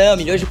depressão,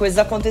 milhões de coisas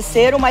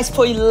aconteceram, mas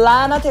foi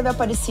lá na TV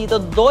Aparecida,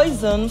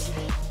 2 anos,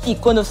 que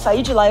quando eu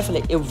saí de lá, eu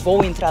falei, eu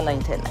vou entrar na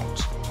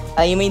internet.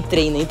 Aí eu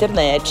entrei na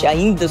internet,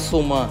 ainda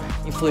sou uma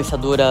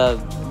influenciadora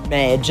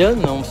média,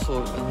 não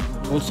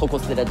sou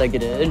considerada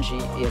grande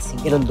e assim,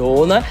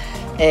 grandona,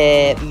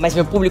 mas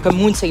meu público é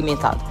muito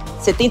segmentado.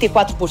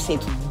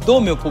 74%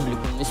 do meu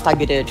público no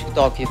Instagram,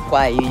 TikTok,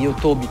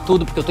 YouTube,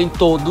 tudo, porque eu tô em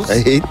todos.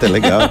 Eita,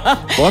 legal.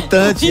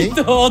 Importante, hein?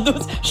 Em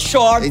todos.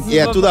 Shorts. E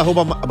é tudo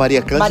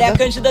 @Maria Cândida? Maria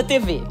Cândida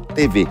TV.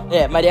 TV.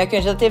 Maria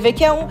Cândida TV,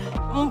 que é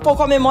um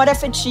pouco a memória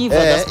afetiva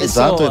das pessoas.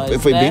 Exato,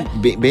 foi né?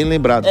 bem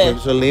lembrado. As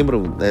pessoas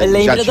lembram,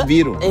 já te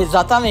viram.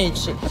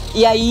 Exatamente.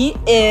 E aí,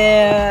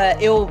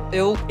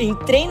 eu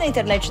entrei na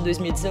internet em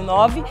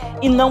 2019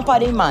 e não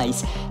parei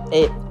mais.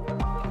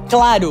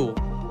 Claro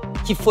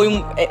que foi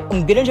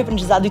um grande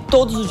aprendizado e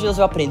todos os dias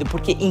eu aprendo,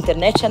 porque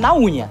internet é na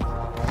unha.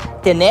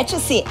 Internet,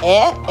 assim,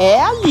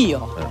 é ali,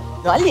 ó.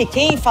 Ali,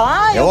 quem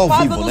fala, eu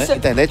pago vivo, no né? seu...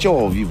 Internet é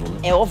ao vivo, né?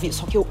 É ao vivo,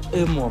 só que eu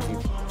amo ao vivo.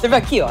 Você vê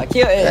aqui, ó.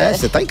 Aqui,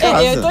 você tá em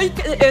casa.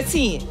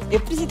 Eu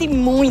apresentei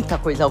muita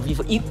coisa ao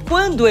vivo. E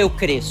quando eu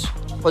cresço,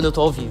 quando eu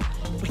tô ao vivo?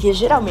 Porque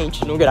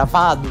geralmente no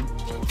gravado,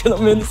 pelo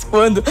menos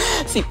quando...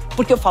 Assim,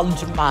 porque eu falo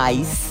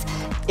demais.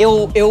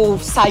 Eu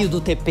saio do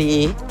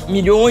TP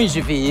milhões de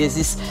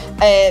vezes.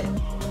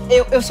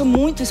 Eu sou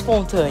muito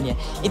espontânea.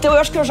 Então eu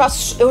acho que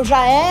eu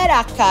já era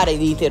a cara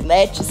da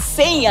internet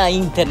sem a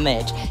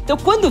internet. Então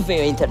quando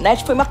veio a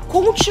internet foi uma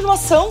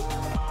continuação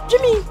de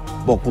mim.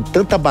 Bom, com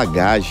tanta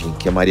bagagem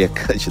que a Maria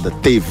Cândida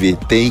TV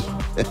tem,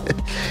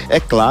 é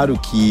claro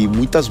que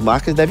muitas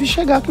marcas devem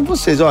chegar com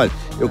vocês. Olha,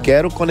 eu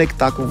quero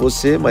conectar com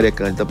você, Maria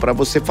Cândida, para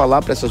você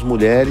falar para essas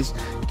mulheres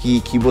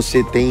que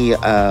você tem,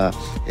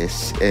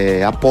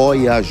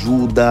 apoia,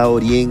 ajuda,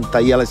 orienta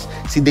e elas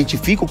se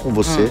identificam com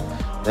você.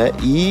 Né?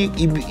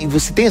 E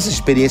você tem essa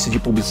experiência de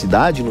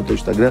publicidade no teu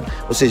Instagram,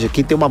 ou seja,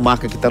 quem tem uma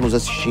marca que está nos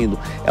assistindo,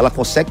 ela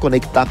consegue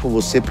conectar com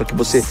você para que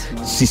você,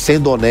 se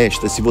sendo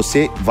honesta, se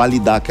você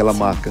validar aquela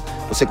marca,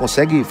 você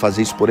consegue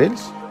fazer isso por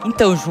eles?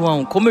 Então,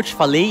 João, como eu te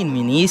falei no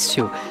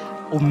início,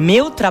 o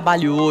meu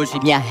trabalho hoje,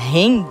 minha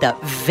renda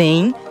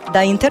vem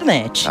da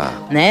internet,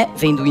 né?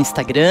 Vem do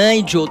Instagram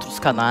e de outros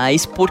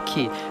canais. Por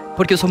quê?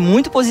 Porque eu sou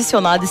muito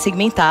posicionada e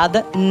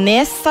segmentada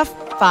nessa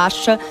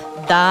faixa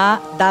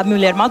da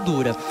Mulher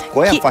Madura.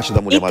 Qual é a faixa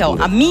da Mulher Madura?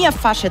 Então, a minha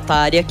faixa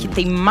etária, que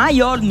tem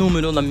maior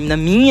número na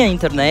minha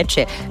internet,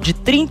 é de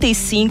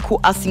 35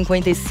 a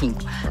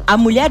 55. A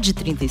mulher de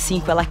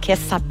 35, ela quer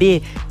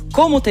saber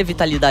como ter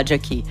vitalidade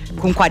aqui,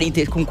 com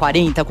 40,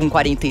 com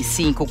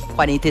 45, com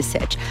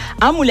 47.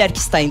 A mulher que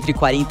está entre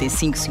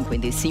 45 e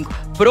 55,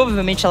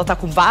 provavelmente ela está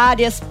com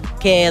várias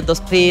quedas,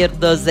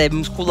 perdas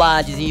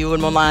musculares e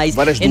hormonais.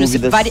 Várias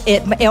dúvidas.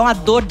 É uma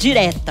dor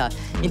direta.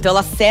 Então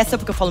ela acessa,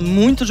 porque eu falo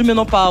muito de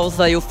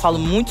menopausa, eu falo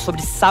muito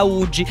sobre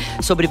saúde,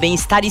 sobre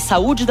bem-estar e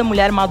saúde da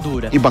mulher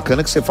madura. E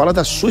bacana que você fala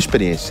da sua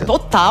experiência.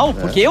 Total,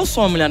 porque eu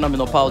sou uma mulher na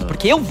menopausa,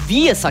 porque eu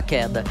vi essa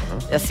queda.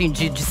 Assim,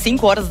 de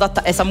 5 horas da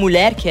tarde. Essa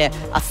mulher que é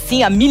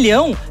assim, a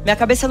milhão, minha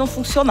cabeça não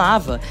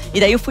funcionava. E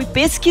daí eu fui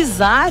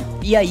pesquisar,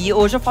 e aí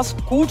hoje eu faço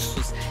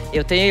cursos.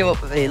 Eu tenho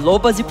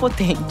Lobas e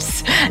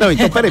Potentes. Não,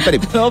 então peraí.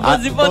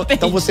 Lobas e Potentes.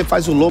 Então você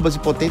faz o Lobas e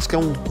Potentes, que é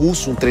um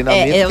curso, um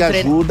treinamento que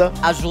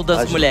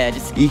ajuda as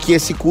mulheres. E que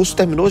esse curso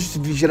terminou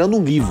gerando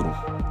um livro.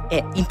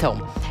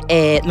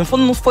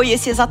 Não foi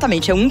esse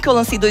exatamente. É um que eu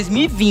lancei em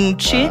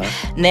 2020,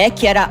 né?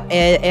 Que era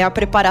a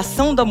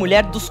preparação da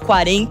mulher dos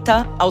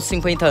 40 aos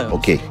 50 anos.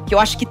 Ok. Que eu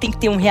acho que tem que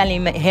ter um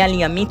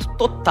realinhamento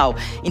total.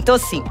 Então,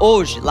 assim,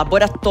 hoje,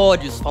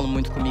 laboratórios falam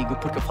muito comigo,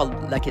 porque eu falo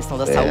da questão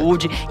da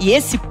saúde. E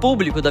esse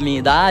público da minha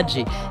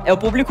idade é o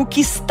público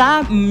que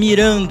está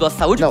mirando a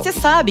saúde. Você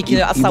sabe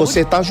que a saúde... E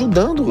você está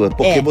ajudando,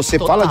 porque você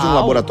total. Fala de um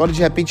laboratório,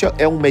 de repente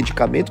é um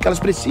medicamento que elas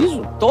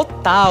precisam.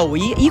 Total.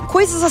 E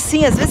coisas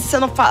assim, às vezes você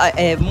não fala...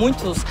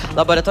 muitos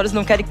laboratórios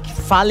não querem que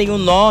falem o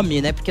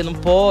nome, né? Porque não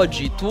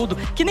pode e tudo.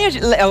 Que nem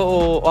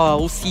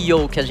o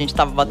CEO que a gente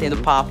tava batendo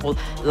papo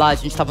lá, a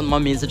gente tava numa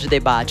mesa de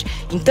debate.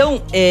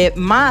 Então,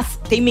 mas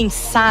tem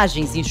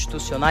mensagens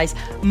institucionais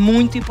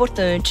muito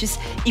importantes.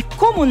 E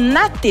como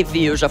na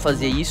TV eu já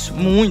fazia isso,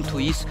 muito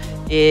isso,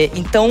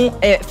 então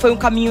foi um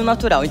caminho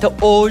natural. Então,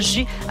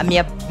 hoje, a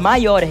minha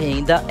maior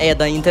renda é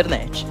da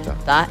internet,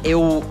 tá?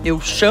 Eu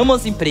chamo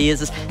as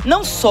empresas,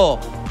 não só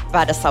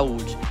para a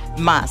saúde,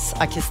 mas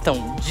a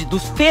questão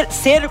do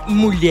ser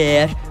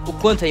mulher, o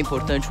quanto é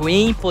importante, o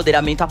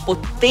empoderamento, a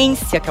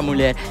potência que a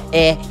mulher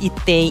é e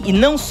tem, e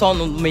não só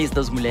no mês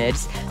das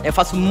mulheres. Eu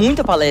faço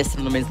muita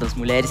palestra no mês das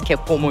mulheres, que é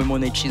como eu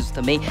monetizo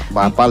também.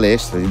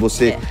 Palestra, e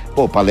você...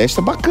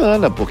 palestra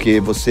bacana, porque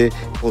você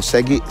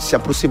consegue se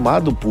aproximar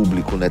do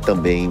público, né,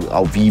 também,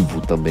 ao vivo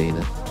também,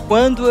 né?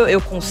 Quando eu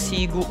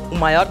consigo o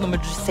maior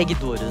número de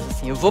seguidoras,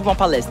 assim, eu vou pra uma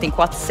palestra, tem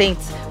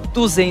 400,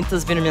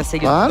 200 vindo minhas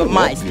seguidoras. Claro,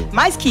 mais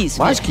que isso.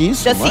 Mais que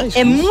isso, assim, mais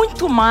que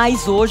muito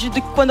mais hoje do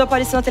que quando eu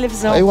apareci na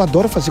televisão. Eu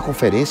adoro fazer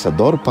conferência,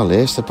 adoro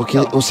palestra, porque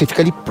você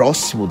fica ali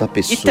próximo da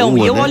pessoa. Então,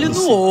 e eu né? olho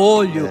no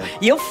olho,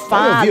 e eu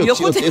falo.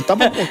 Eu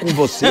tava com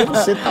você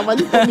tava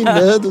ali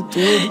combinando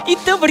tudo.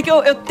 Então, porque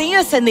eu tenho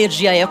essa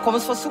energia, é como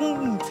se fosse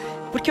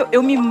porque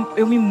eu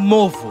me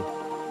movo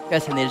com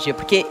essa energia,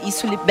 porque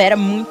isso libera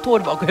muito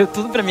hormônio.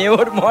 Tudo pra mim é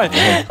hormônio.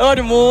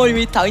 Hormônio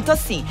e tal. Então,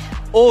 assim,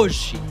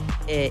 hoje...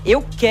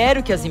 eu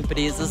quero que as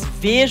empresas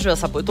vejam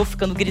essa... Eu tô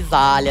ficando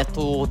grisalha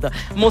toda,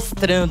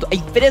 mostrando.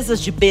 Empresas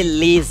de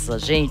beleza,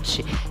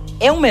 gente...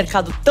 É um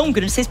mercado tão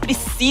grande, vocês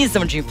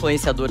precisam de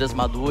influenciadoras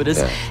maduras.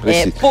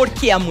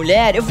 Porque a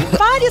mulher... Eu vi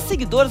várias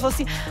seguidoras falando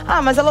assim...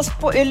 mas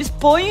eles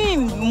põem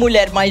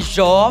mulher mais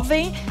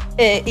jovem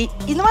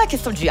E não é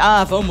questão de,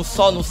 vamos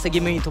só no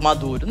segmento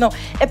maduro. Não,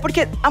 é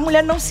porque a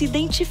mulher não se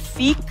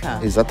identifica.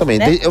 Exatamente.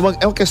 Né? É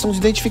uma questão de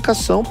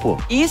identificação, pô.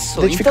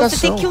 Isso. Então você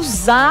tem que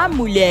usar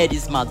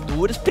mulheres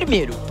maduras,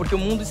 primeiro, porque o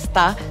mundo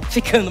está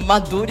ficando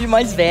maduro e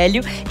mais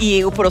velho,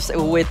 e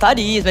o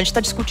etarismo, a gente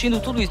está discutindo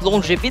tudo isso,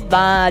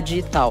 longevidade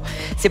e tal.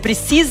 Você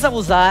precisa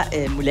usar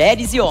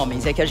mulheres e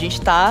homens, é que a gente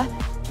está,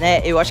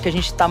 né, eu acho que a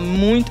gente está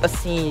muito,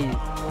 assim,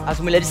 as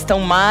mulheres estão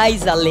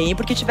mais além,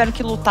 porque tiveram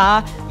que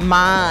lutar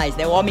mais,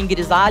 né? O homem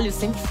grisalho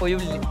sempre foi o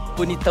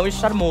bonitão e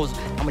charmoso.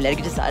 A mulher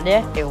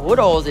grisalha é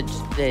horrorosa,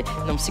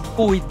 não se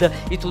cuida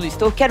e tudo isso.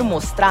 Então eu quero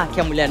mostrar que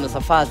a mulher nessa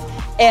fase,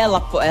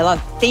 ela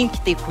tem que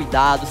ter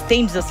cuidados,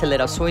 tem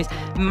desacelerações,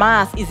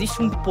 mas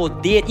existe um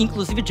poder,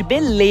 inclusive de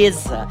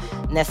beleza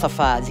nessa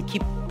fase, que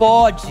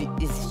pode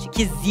existir,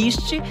 que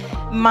existe,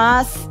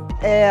 mas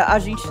a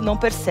gente não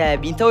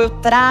percebe. Então eu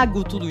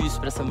trago tudo isso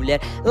para essa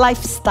mulher.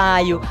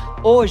 Lifestyle.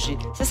 Hoje,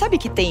 você sabe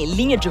que tem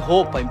linha de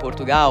roupa em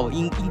Portugal,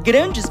 em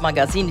grandes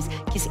magazines,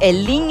 que é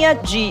linha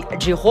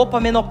de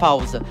roupa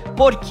menopausa.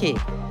 Por quê?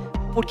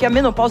 Porque a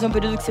menopausa é um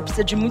período que você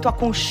precisa de muito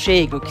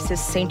aconchego, que você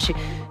se sente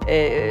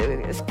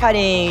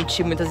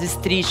carente, muitas vezes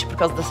triste por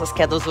causa dessas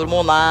quedas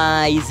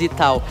hormonais e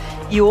tal.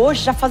 E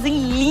hoje já fazem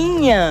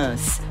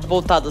linhas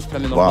voltadas para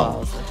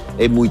menopausa. Uau.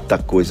 É muita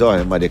coisa.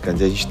 Olha, Maria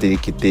Cândida, a gente teria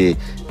que ter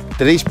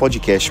 3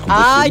 podcasts com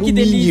você. Ai, que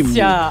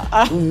delícia!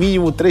 No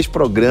mínimo 3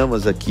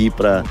 programas aqui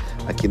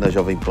na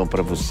Jovem Pan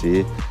para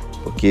você,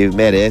 porque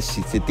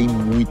merece. Você tem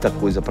muita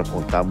coisa para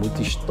contar,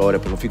 muita história.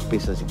 Porque eu fico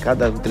pensando assim,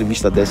 cada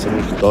entrevista dessa é uma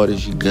história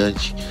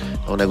gigante,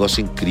 é um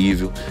negócio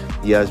incrível.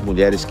 E as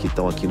mulheres que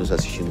estão aqui nos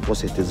assistindo, com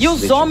certeza. E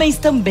os homens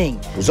também.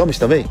 Os homens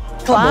também?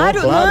 Claro,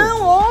 tá bom, claro.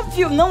 Não,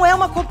 óbvio, não é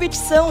uma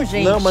competição,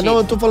 gente. Não, mas não,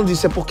 eu tô falando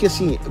disso, é porque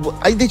assim,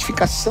 a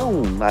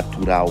identificação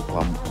natural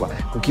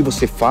com o que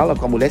você fala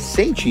com a mulher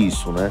sente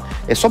isso, né?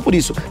 É só por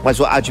isso, mas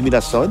a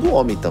admiração é do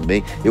homem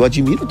também. Eu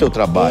admiro o teu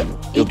trabalho.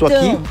 Eu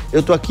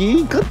tô aqui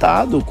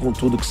encantado com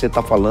tudo que você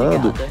tá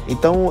falando. Obrigada.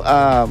 Então,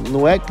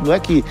 não é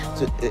que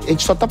a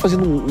gente só tá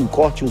fazendo um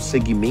corte, um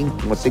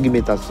segmento, uma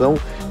segmentação,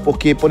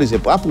 porque, por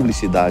exemplo, a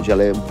publicidade,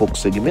 ela é um pouco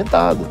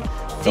segmentada.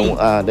 Então,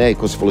 né,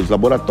 como você falou de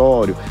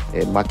laboratório,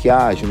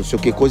 maquiagem, não sei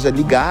o que, coisa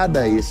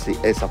ligada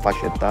a essa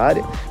faixa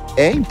etária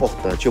é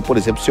importante. Eu, por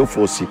exemplo, se eu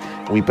fosse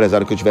um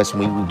empresário, que eu tivesse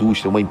uma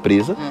indústria, uma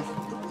empresa,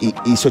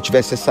 e se eu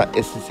tivesse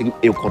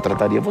eu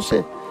contrataria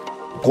você.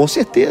 Com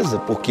certeza,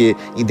 porque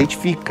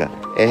identifica,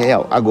 é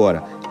real.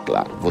 Agora,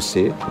 claro,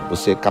 você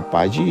é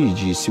capaz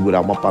de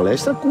segurar uma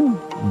palestra com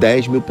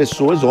 10 mil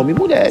pessoas, homens e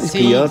mulheres,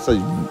 crianças,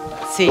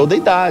 toda a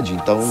idade.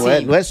 Então,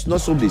 não é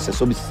sobre isso, é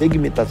sobre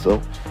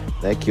segmentação.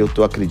 Né, que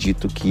eu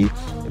acredito que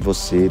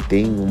você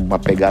tem uma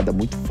pegada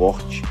muito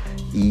forte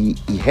e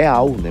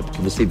real, né,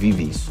 porque você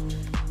vive isso.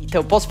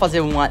 Então eu posso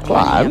fazer um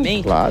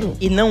alinhamento? Claro.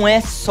 E não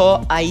é só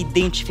a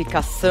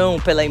identificação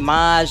pela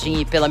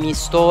imagem e pela minha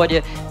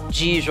história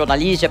de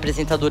jornalista e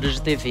apresentadora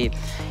de TV.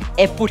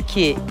 É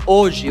porque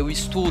hoje eu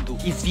estudo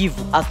e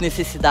vivo as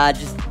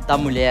necessidades da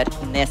mulher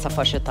nessa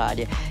faixa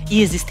etária.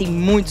 E existem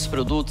muitos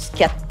produtos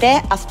que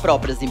até as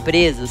próprias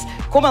empresas,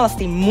 como elas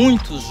têm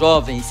muitos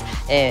jovens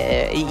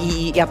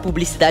e a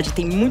publicidade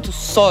tem muito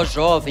só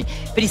jovem,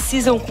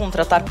 precisam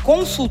contratar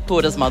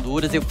consultoras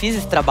maduras. Eu fiz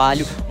esse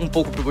trabalho um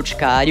pouco pro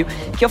Boticário,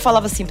 que eu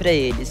falava assim pra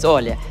eles,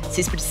 olha,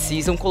 vocês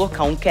precisam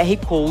colocar um QR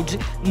Code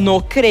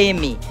no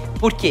creme.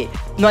 Por quê?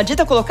 Não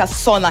adianta colocar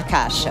só na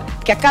caixa,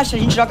 porque a caixa a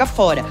gente joga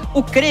fora.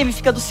 O creme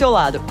fica do seu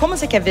lado. Como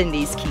você quer vender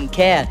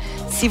skincare,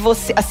 se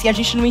você, assim, a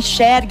gente não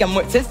enxerga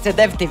muito. Você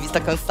deve ter vista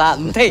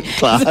cansado, não tem?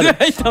 Claro.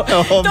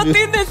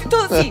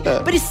 Então, assim,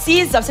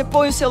 precisa, você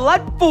põe o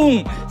celular,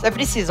 pum! Você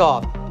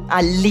precisa,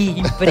 ali,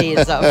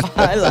 empresa,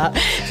 vai lá.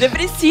 Você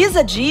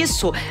precisa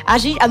disso.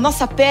 A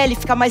nossa pele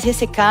fica mais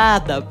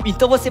ressecada,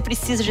 então você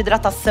precisa de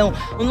hidratação.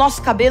 O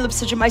nosso cabelo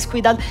precisa de mais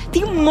cuidado.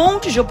 Tem um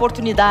monte de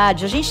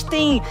oportunidade. A gente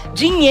tem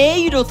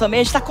dinheiro também,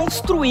 a gente está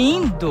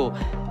construindo.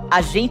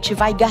 A gente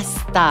vai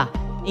gastar.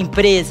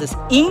 Empresas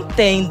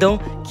entendam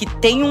que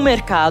tem um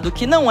mercado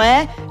que não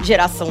é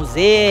geração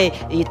Z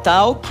e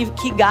tal,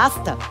 que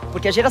gasta.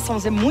 Porque a geração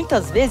Z,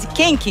 muitas vezes,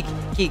 quem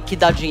que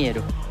dá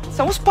dinheiro?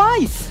 São os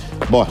pais.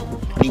 Bom,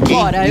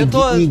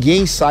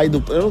 ninguém sai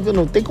do... Eu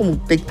não tem como...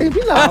 Tem que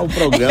terminar o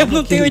programa. Eu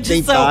não tenho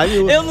edição.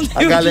 Eu não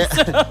tenho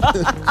edição.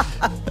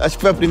 Acho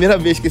que foi a primeira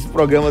vez que esse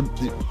programa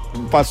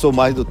passou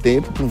mais do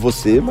tempo com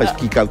você, mas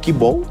que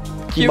bom.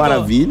 Que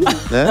maravilha,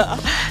 né?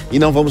 E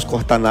não vamos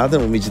cortar nada,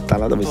 não vamos editar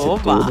nada, vai ser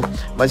tudo.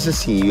 Mas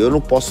assim, eu não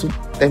posso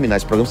terminar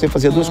esse programa sem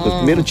fazer 2 coisas.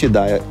 Primeiro, te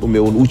dar o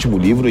meu último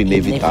livro,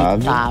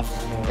 Inevitável.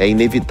 É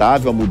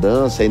inevitável a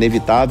mudança, é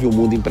inevitável o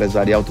mundo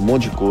empresarial, um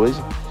monte de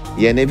coisa.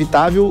 E é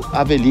inevitável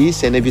a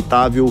velhice, é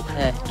inevitável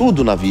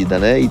tudo na vida,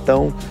 né?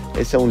 Então,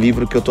 Esse é um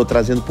livro que eu estou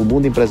trazendo para o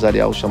mundo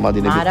empresarial, chamado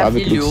Inevitável.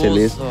 Eu queria que você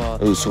lesse.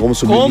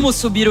 Como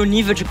subir o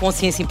nível de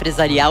consciência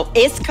empresarial,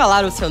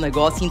 escalar o seu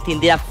negócio e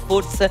entender a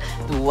força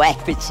do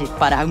equity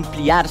para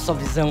ampliar sua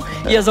visão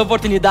e as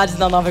oportunidades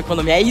na nova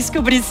economia. É isso que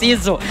eu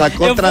preciso. Tá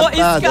contratada.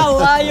 Eu vou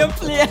escalar e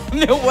ampliar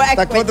meu equity.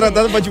 Tá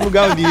contratada para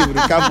divulgar o livro.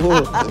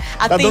 Acabou.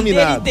 Tá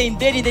dominado.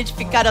 Entender e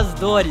identificar as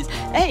dores.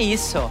 É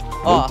isso.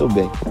 Muito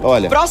bem.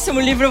 Olha. Próximo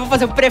livro eu vou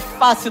fazer o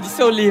prefácio do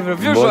seu livro,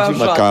 viu, Joel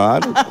J?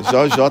 Claro.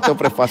 Joel J é o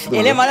prefácio do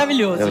livro. Ele é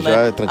maravilhoso, né?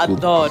 Joel é tranquilo.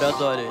 Adoro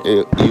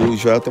ele. E o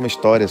Joel tem uma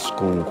história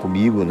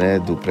comigo, né,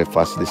 do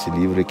prefácio desse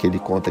livro, e que ele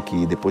conta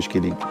que depois que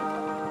ele...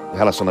 o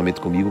relacionamento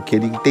comigo, que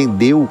ele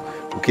entendeu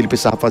o que ele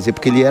precisava fazer,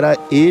 porque ele era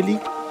ele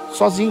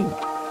sozinho.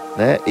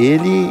 Né?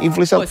 Ele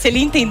influenciava. Se ele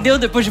entendeu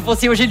depois de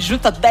você, hoje ele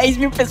junta 10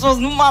 mil pessoas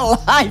numa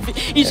live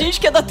e gente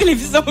que é da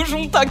televisão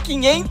junta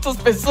 500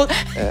 pessoas.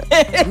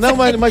 Não,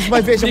 mas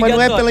veja, mas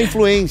não é pela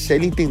influência.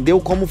 Ele entendeu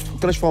como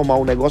transformar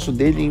o negócio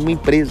dele em uma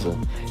empresa.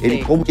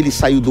 Como ele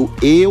saiu do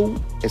eu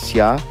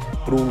SA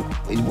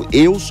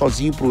eu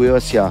sozinho pro eu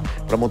SA,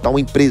 para montar uma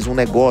empresa, um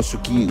negócio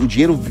que o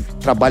dinheiro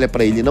trabalha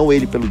para ele, não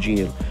ele pelo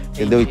dinheiro.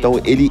 Entendeu? Então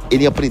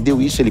ele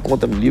aprendeu isso, ele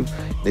conta no livro,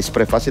 nesse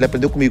prefácio ele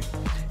aprendeu comigo.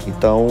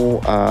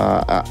 Então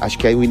acho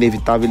que aí o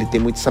Inevitável ele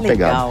tem muito essa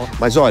pegada.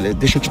 Mas olha,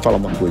 deixa eu te falar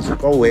uma coisa.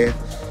 Qual é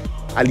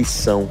a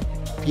lição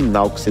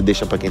final que você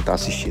deixa para quem tá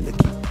assistindo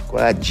aqui?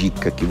 Qual é a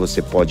dica que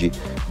você pode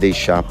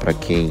deixar para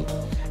quem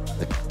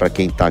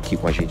tá aqui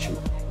com a gente,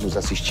 nos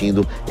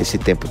assistindo esse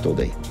tempo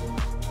todo aí?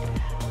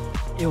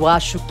 Eu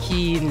acho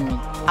que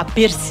a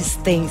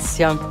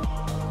persistência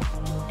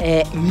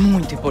é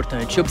muito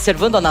importante.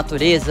 Observando a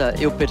natureza,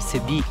 eu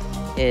percebi,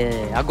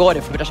 agora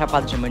eu fui pra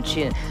Chapada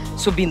Diamantina,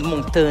 subindo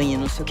montanha,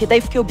 não sei o que, daí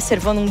fiquei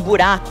observando um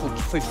buraco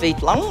que foi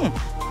feito lá,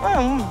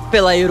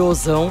 pela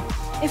erosão.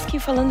 Eu fiquei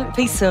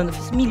pensando,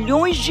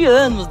 milhões de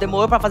anos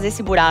demorou pra fazer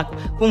esse buraco,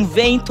 com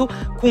vento,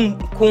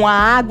 com a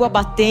água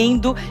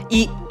batendo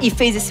e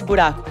fez esse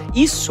buraco.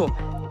 Isso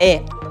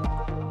é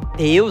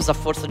Deus, a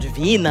força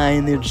divina, a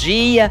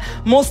energia,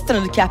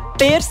 mostrando que a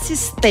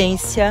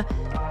persistência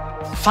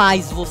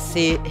faz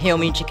você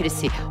realmente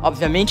crescer.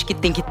 Obviamente que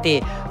tem que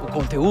ter o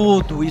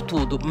conteúdo e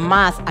tudo,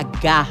 mas a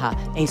garra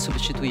é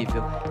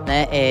insubstituível,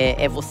 né?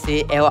 É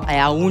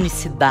a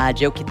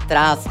unicidade, é o que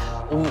traz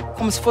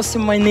como se fosse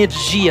uma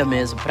energia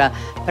mesmo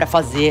para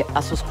fazer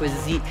as suas coisas.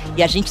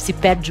 E a gente se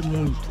perde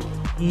muito.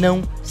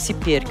 Não se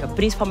perca,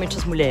 principalmente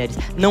as mulheres.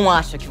 Não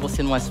acha que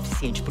você não é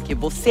suficiente, porque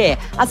você é.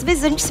 Às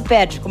vezes a gente se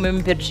perde, como eu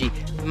me perdi.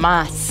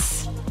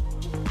 Mas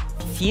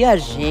se a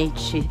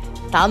gente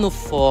tá no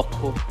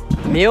foco,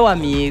 meu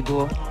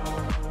amigo,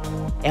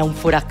 é um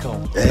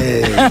furacão.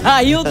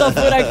 Ailton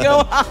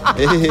Furacão.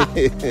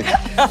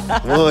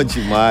 Bom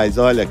demais.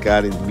 Olha,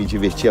 cara, me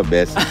diverti a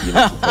beça aqui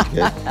no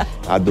podcast.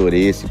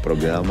 Adorei esse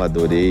programa,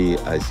 adorei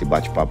esse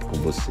bate-papo com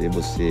você.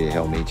 Você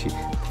realmente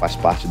faz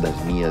parte das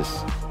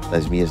minhas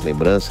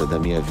lembranças, da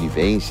minha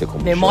vivência.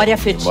 Como memória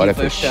afetiva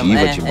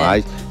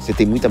demais. Você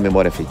tem muita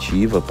memória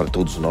afetiva para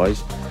todos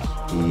nós.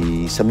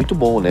 E isso é muito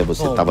bom, né?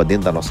 Você estava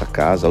dentro da nossa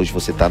casa, hoje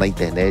você está na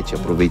internet,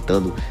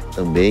 aproveitando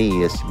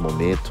também esse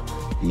momento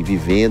e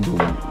vivendo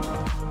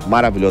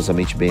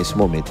maravilhosamente bem esse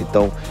momento.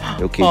 Então,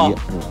 eu queria...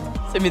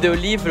 Você me deu o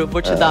livro, eu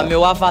vou te dar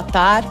meu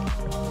avatar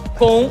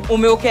com o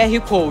meu QR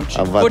Code.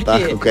 Avatar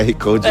com o QR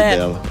Code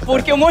dela.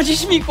 Porque um monte de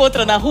gente me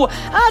encontra na rua.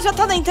 Já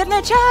tá na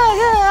internet.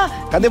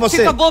 Cadê você?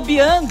 Fica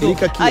bobeando.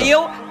 Clica aqui, aí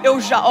eu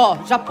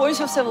já põe o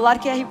seu celular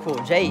QR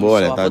Code. É isso.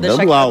 Olha, tá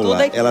dando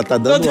aula. Ela tá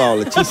dando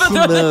aula, te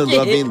ensinando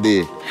a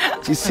vender.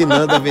 Te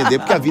ensinando a vender,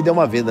 porque a vida é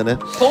uma venda, né?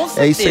 Com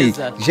certeza. É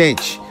isso aí.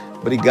 Gente,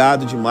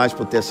 obrigado demais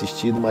por ter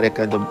assistido. Maria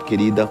Cândida,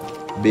 querida,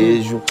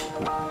 beijo.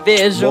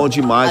 Beijo. Bom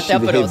demais te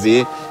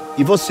rever.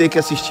 E você que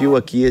assistiu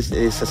aqui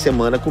essa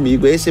semana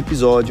comigo, esse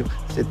episódio,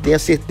 você tenha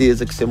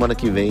certeza que semana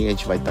que vem a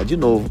gente vai estar de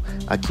novo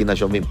aqui na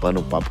Jovem Pan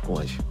no Papo com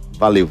Anjo.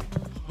 Valeu!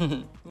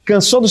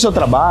 Cansou do seu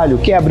trabalho?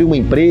 Quer abrir uma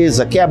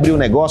empresa? Quer abrir um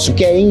negócio?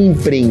 Quer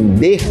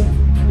empreender?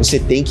 Você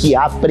tem que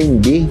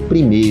aprender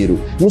primeiro.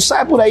 Não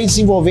saia por aí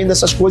desenvolvendo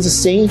essas coisas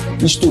sem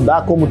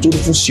estudar como tudo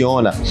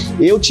funciona.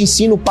 Eu te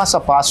ensino passo a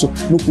passo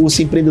no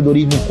curso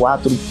Empreendedorismo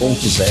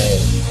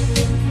 4.0.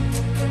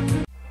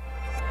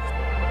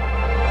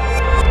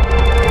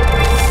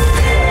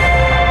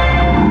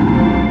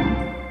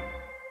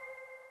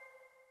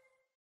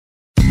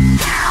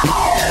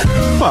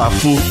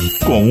 Papo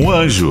com o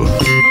Anjo.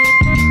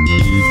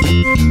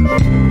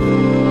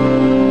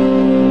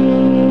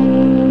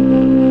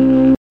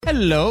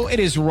 Hello, it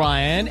is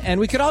Ryan, and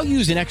we could all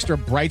use an extra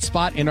bright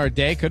spot in our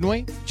day, couldn't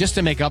we? Just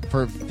to make up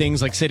for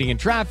things like sitting in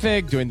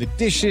traffic, doing the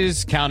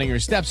dishes, counting your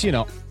steps,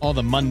 all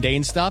the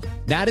mundane stuff.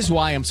 That is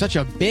why I'm such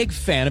a big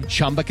fan of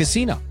Chumba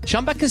Casino.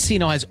 Chumba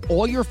Casino has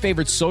all your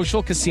favorite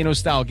social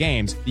casino-style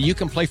games that you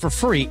can play for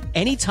free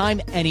anytime,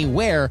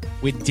 anywhere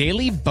with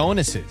daily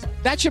bonuses.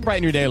 That should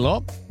brighten your day a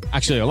little.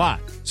 Actually, a lot.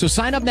 So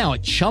sign up now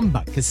at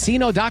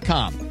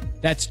ChumbaCasino.com.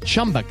 That's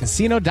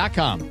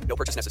ChumbaCasino.com. No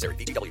purchase necessary.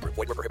 VGW Group.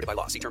 Void where prohibited by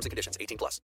law. See terms and conditions. 18+.